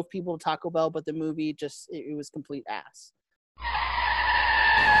because it drove people to Taco Bell, but the movie it was complete ass.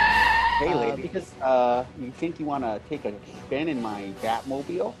 Hey lady, because you think you want to take a spin in my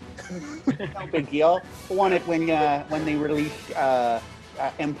Batmobile? No big deal. I won it when they released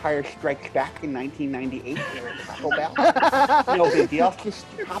Empire Strikes Back in 1998 here at Taco Bell. No big deal. Just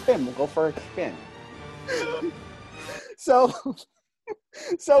hop in. We'll go for a spin. So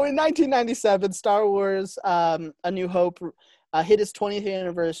in 1997, Star Wars A New Hope hit its 20th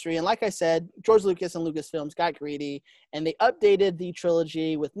anniversary. And like I said, George Lucas and Lucasfilms got greedy, and they updated the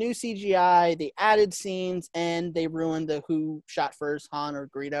trilogy with new CGI. They added scenes, and they ruined the who shot first, Han or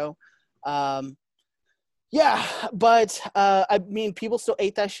Greedo. But I mean, people still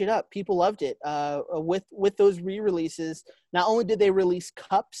ate that shit up. People loved it. With those re-releases, not only did they release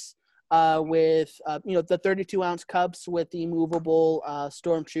cups, with the 32-ounce cups with the movable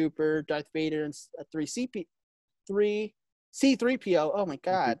Stormtrooper, Darth Vader, and 3C3PO. Oh my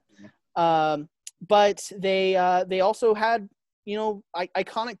god! But they also had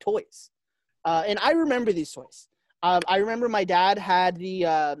iconic toys, and I remember these toys. I remember my dad had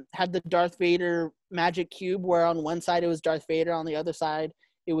the Darth Vader magic cube, where on one side it was Darth Vader, on the other side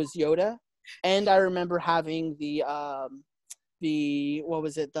it was Yoda, and I remember having the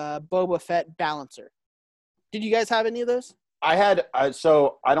Boba Fett balancer. Did you guys have any of those? I had,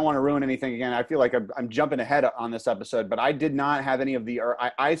 so I don't want to ruin anything again. I feel like I'm jumping ahead on this episode, but I did not have any of the,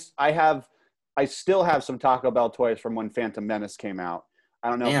 I still have some Taco Bell toys from when Phantom Menace came out. I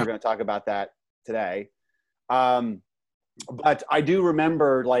don't know if we're going to talk about that today. But I do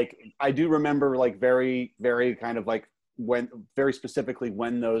remember very, very kind of very specifically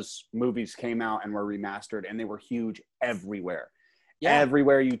when those movies came out and were remastered, and they were huge everywhere. Yeah.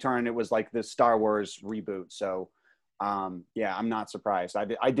 Everywhere you turn, it was like this Star Wars reboot. So, I'm not surprised.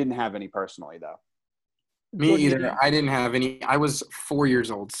 I didn't have any personally, though. Me either. I didn't have any. I was 4 years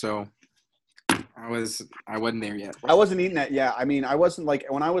old, so I wasn't there yet. I wasn't eating that. Yeah, I mean, I wasn't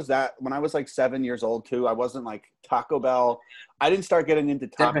when I was 7 years old too. I wasn't Taco Bell. I didn't start getting into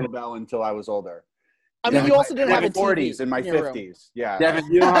Taco Bell until I was older. I mean, you also didn't have a TV 40s, in my 50s. Yeah.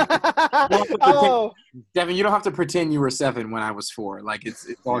 Devin, you don't have to, Devin, you don't have to pretend you were 7 when I was 4. It's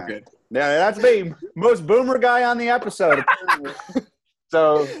all good. Yeah, that's me. Most boomer guy on the episode.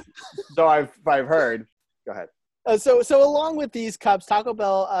 So I've heard. Go ahead. So along with these cups, Taco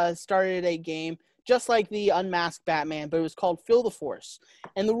Bell started a game just like the Unmasked Batman, but it was called Feel the Force.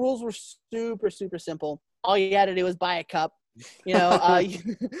 And the rules were super, super simple. All you had to do was buy a cup. You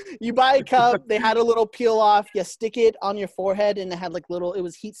buy a cup. They had a little peel off. You stick it on your forehead, and it had like it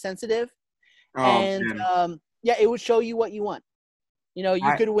was heat sensitive. It would show you what you want.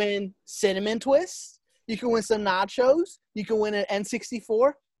 You could win cinnamon twists. You could win some nachos. You could win an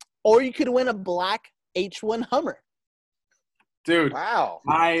N64, or you could win a black H1 Hummer. Dude, wow!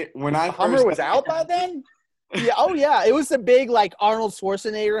 When I Hummer was out by then. Yeah, oh yeah, it was the big like Arnold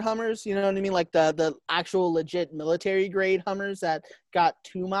Schwarzenegger Hummers. You know what I mean, like the actual legit military grade Hummers that got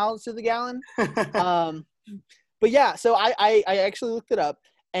 2 miles to the gallon. But yeah, so I actually looked it up,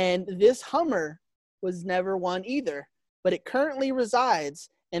 and this Hummer was never won either, but it currently resides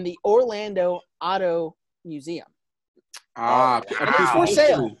in the Orlando Auto Museum. It's for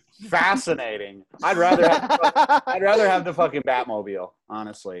sale. Fascinating. I'd rather have the fucking Batmobile,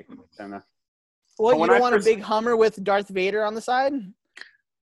 honestly. Well, you don't want a big Hummer with Darth Vader on the side?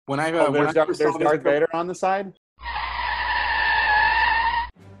 There's Darth Vader on the side?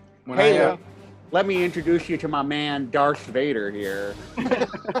 Let me introduce you to my man Darth Vader here.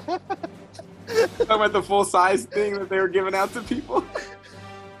 Talking about the full-size thing that they were giving out to people?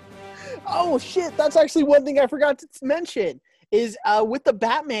 Oh, shit. That's actually one thing I forgot to mention. Is with the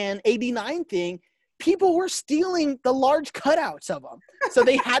Batman 89 thing, people were stealing the large cutouts of them. So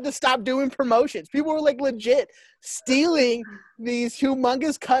they had to stop doing promotions. People were like legit stealing these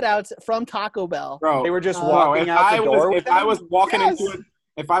humongous cutouts from Taco Bell. Bro, they were just walking out the door.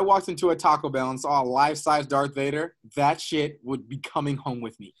 If I walked into a Taco Bell and saw a life-size Darth Vader, that shit would be coming home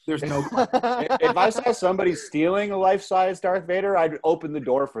with me. There's no if I saw somebody stealing a life-size Darth Vader, I'd open the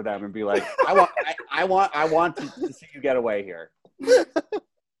door for them and be like, I want to see you get away here.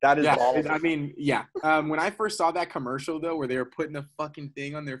 That is ballsy. I mean, yeah. When I first saw that commercial though, where they were putting a fucking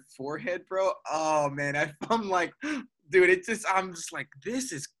thing on their forehead, bro. Oh man, I'm like, dude, I'm just like,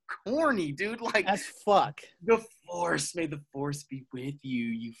 this is corny, dude. Like, that's fuck. May the force be with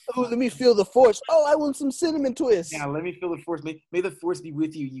you. Oh, let me feel the force. Oh, I want some cinnamon twists. Yeah, let me feel the force. May the force be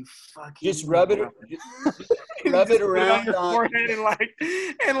with you. You fucking. Just rub it. Rub it around your forehead and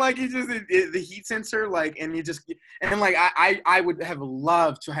like you just the heat sensor I would have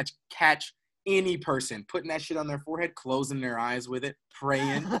loved to catch any person putting that shit on their forehead, closing their eyes with it,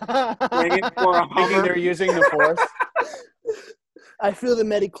 praying for a Hummer. They're using the force. I feel the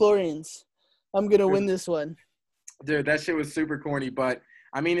midichlorians. I'm gonna win this one. Dude, that shit was super corny, but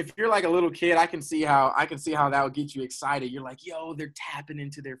I mean, if you're like a little kid, I can see how that would get you excited. You're like, yo, they're tapping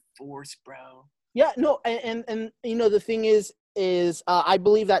into their force, bro. Yeah, no, and the thing is I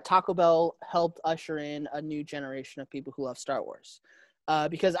believe that Taco Bell helped usher in a new generation of people who love Star Wars.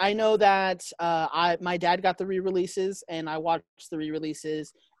 Because I know that my dad got the re-releases, and I watched the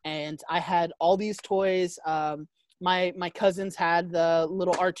re-releases, and I had all these toys. My cousins had the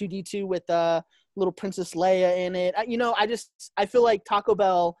little R2-D2 with the little Princess Leia in it. I feel like Taco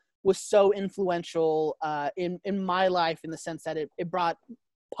Bell was so influential in my life, in the sense that it brought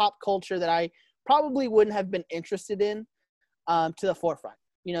pop culture that I probably wouldn't have been interested in to the forefront.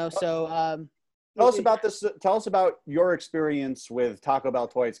 Tell us about this. Tell us about your experience with Taco Bell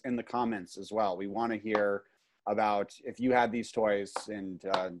toys in the comments as well. We want to hear about if you had these toys and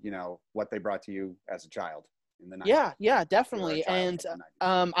what they brought to you as a child. In the 90s. Yeah, definitely. And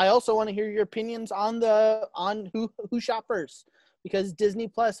I also want to hear your opinions on who shot first, because Disney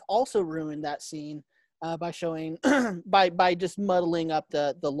Plus also ruined that scene by showing by just muddling up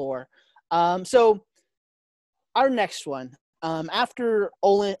the lore. So our next one, after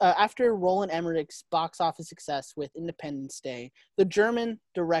Roland Emmerich's box office success with Independence Day, the German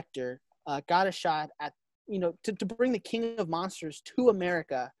director got a shot at to bring the King of Monsters to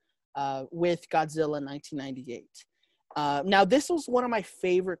America. With Godzilla 1998. Now this was one of my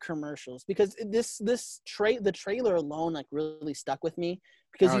favorite commercials, because the trailer alone like really stuck with me,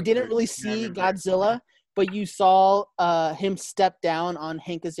 because you didn't really see Godzilla, but you saw him step down on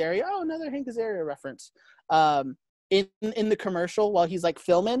Hank Azaria. Oh, another Hank Azaria reference. In the commercial while he's like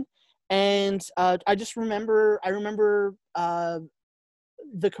filming, and I remember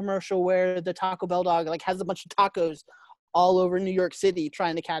the commercial where the Taco Bell dog like has a bunch of tacos all over New York City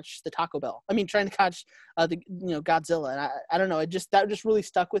trying to catch the Taco Bell. I mean, trying to catch Godzilla. And I don't know. That just really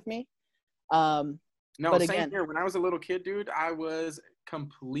stuck with me. No, but same here. When I was a little kid, dude, I was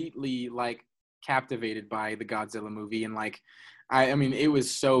completely like captivated by the Godzilla movie, and like, I mean, it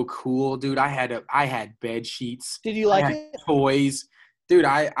was so cool, dude. I had bed sheets. Did you like it? Toys. Dude,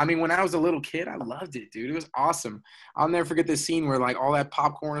 I mean, when I was a little kid, I loved it, dude. It was awesome. I'll never forget this scene where, like, all that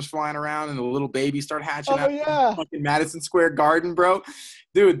popcorn is flying around and the little babies start hatching out in fucking Madison Square Garden, bro.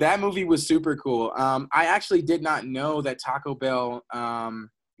 Dude, that movie was super cool. I actually did not know that Taco Bell, I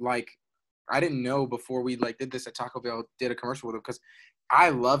didn't know before we, like, did this at Taco Bell, did a commercial with them, because I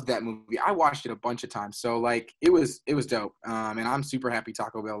loved that movie. I watched it a bunch of times. So, like, it was dope. And I'm super happy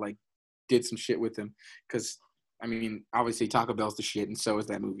Taco Bell, like, did some shit with them because – I mean, obviously Taco Bell's the shit, and so is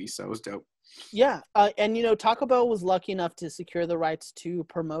that movie. So it was dope. Yeah, and Taco Bell was lucky enough to secure the rights to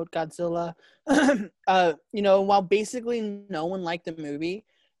promote Godzilla. While basically no one liked the movie,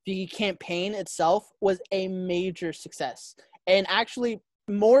 the campaign itself was a major success, and actually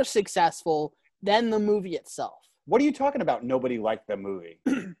more successful than the movie itself. What are you talking about? Nobody liked the movie.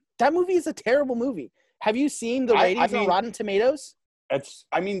 That movie is a terrible movie. Have you seen the ratings on Rotten Tomatoes?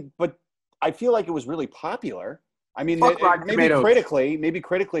 But I feel like it was really popular. I mean, maybe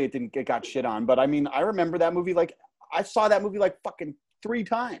critically it got shit on, but I mean, I remember that movie, like, I saw that movie like fucking 3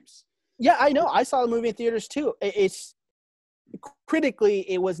 times. Yeah, I know. I saw the movie in theaters too. It's critically,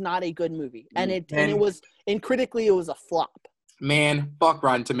 it was not a good movie, and critically, it was a flop. Man, fuck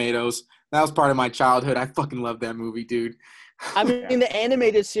Rotten Tomatoes. That was part of my childhood. I fucking love that movie, dude. I mean, the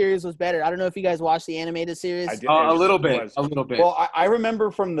animated series was better. I don't know if you guys watched the animated series. I did, a little bit. Well, I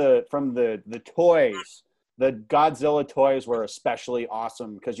remember from the toys. The Godzilla toys were especially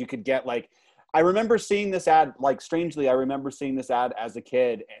awesome because you could get, like, I remember seeing this ad, like, strangely, I remember seeing this ad as a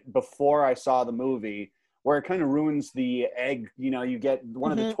kid before I saw the movie, where it kind of ruins the egg. You get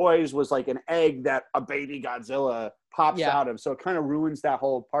one of the toys was like an egg that a baby Godzilla pops out of. So it kind of ruins that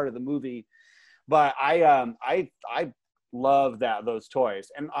whole part of the movie. But I love those toys.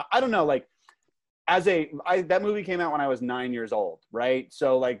 And I don't know, like, that movie came out when I was 9 years old, right?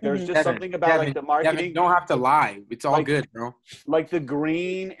 So, like, there's just something about like the marketing. Devin, you don't have to lie. It's all good, bro. Like the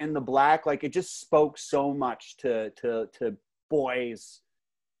green and the black, like, it just spoke so much to boys.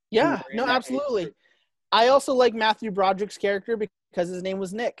 Yeah, no, absolutely. I also like Matthew Broderick's character because his name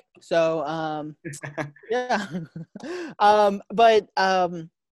was Nick. So, yeah. But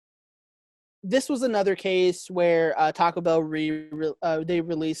this was another case where Taco Bell they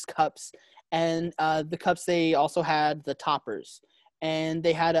released cups. And the cups, they also had the toppers. And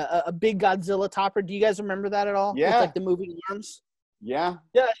they had a big Godzilla topper. Do you guys remember that at all? Yeah. With, like, the moving arms? Yeah.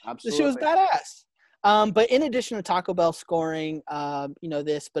 Yeah, absolutely. She was badass. But in addition to Taco Bell scoring,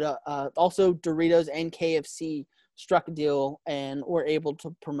 this, but also Doritos and KFC struck a deal and were able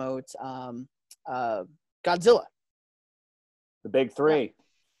to promote Godzilla. The big 3.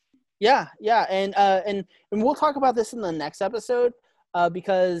 Yeah. And we'll talk about this in the next episode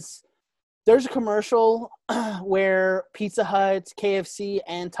because there's a commercial where Pizza Hut, KFC,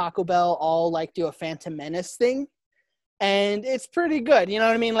 and Taco Bell all, like, do a Phantom Menace thing. And it's pretty good. You know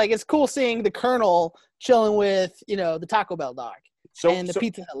what I mean? Like, it's cool seeing the Colonel chilling with, the Taco Bell dog and the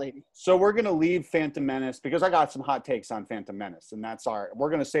Pizza Hut lady. So we're going to leave Phantom Menace because I got some hot takes on Phantom Menace. And we're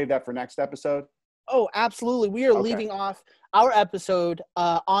going to save that for next episode. Oh, absolutely. We are leaving off our episode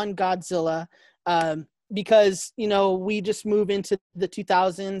on Godzilla. Because, we just move into the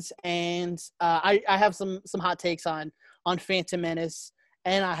 2000s, and I have some hot takes on Phantom Menace,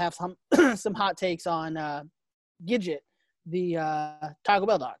 and I have some hot takes on Gidget, the Taco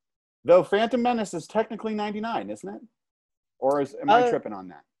Bell dog. Though Phantom Menace is technically 99, isn't it? Or am I tripping on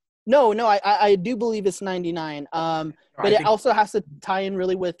that? No, I do believe it's 99. But it also has to tie in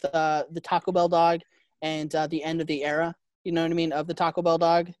really with the Taco Bell dog and the end of the era, you know what I mean, of the Taco Bell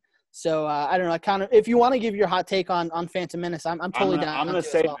dog. So I don't know. I kind of, if you want to give your hot take on Phantom Menace, I'm totally down. I'm gonna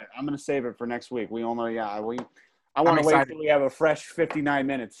save it. I'm gonna save it for next week. I want to wait till we have a fresh 59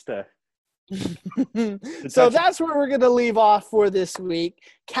 minutes to. So that's where we're gonna leave off for this week.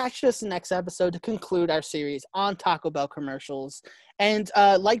 Catch us next episode to conclude our series on Taco Bell commercials. And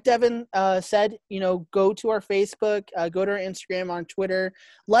like Devin said, go to our Facebook, go to our Instagram, on Twitter.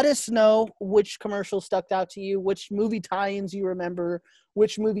 Let us know which commercial stuck out to you, which movie tie-ins you remember,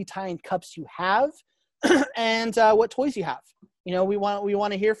 which movie tie-in cups you have, and what toys you have. We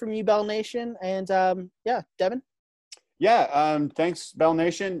want to hear from you, Bell Nation. And Devin. Yeah, thanks, Bell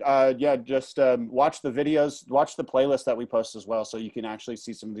Nation. Just watch the videos, watch the playlist that we post as well, so you can actually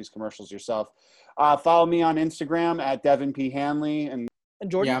see some of these commercials yourself. Follow me on Instagram at Devin P. Hanley. And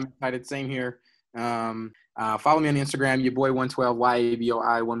Jordan? Yeah, I'm excited. Same here. Follow me on Instagram, your boy 112,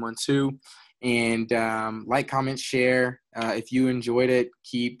 YABOI112. And like, comment, share. If you enjoyed it,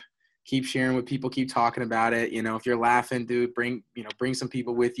 keep sharing with people, keep talking about it. If you're laughing, dude, bring some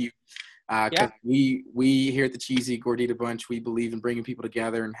people with you. Because we here at the Cheesy Gordita Bunch, we believe in bringing people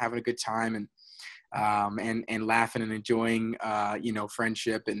together and having a good time. And and laughing and enjoying,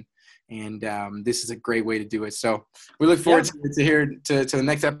 friendship. And this is a great way to do it. So we look forward to the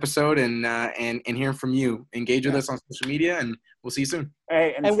next episode and hearing from you. Engage with us on social media, and we'll see you soon.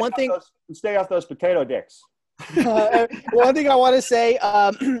 Hey, and one thing, stay off those potato dicks. One thing I want to say,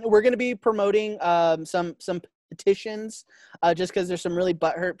 we're going to be promoting some petitions, just because there's some really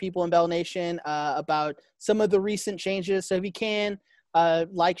butthurt people in Bell Nation about some of the recent changes. So if you can,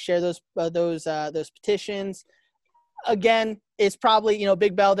 share those petitions. Again, it's probably,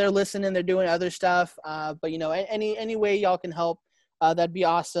 Big Bell, they're listening, they're doing other stuff. But any way y'all can help, that'd be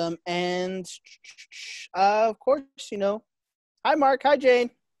awesome. And of course, hi Mark, hi Jane.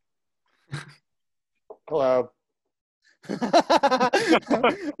 Hello.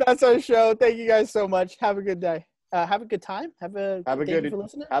 That's our show. Thank you guys so much. Have a good day. Have a good time. Have a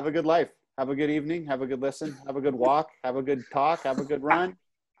good life. Have a good evening. Have a good listen. Have a good walk. Have a good talk. Have a good run.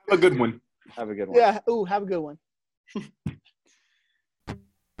 Have a good one. Have a good one. Yeah. Ooh, have a good one.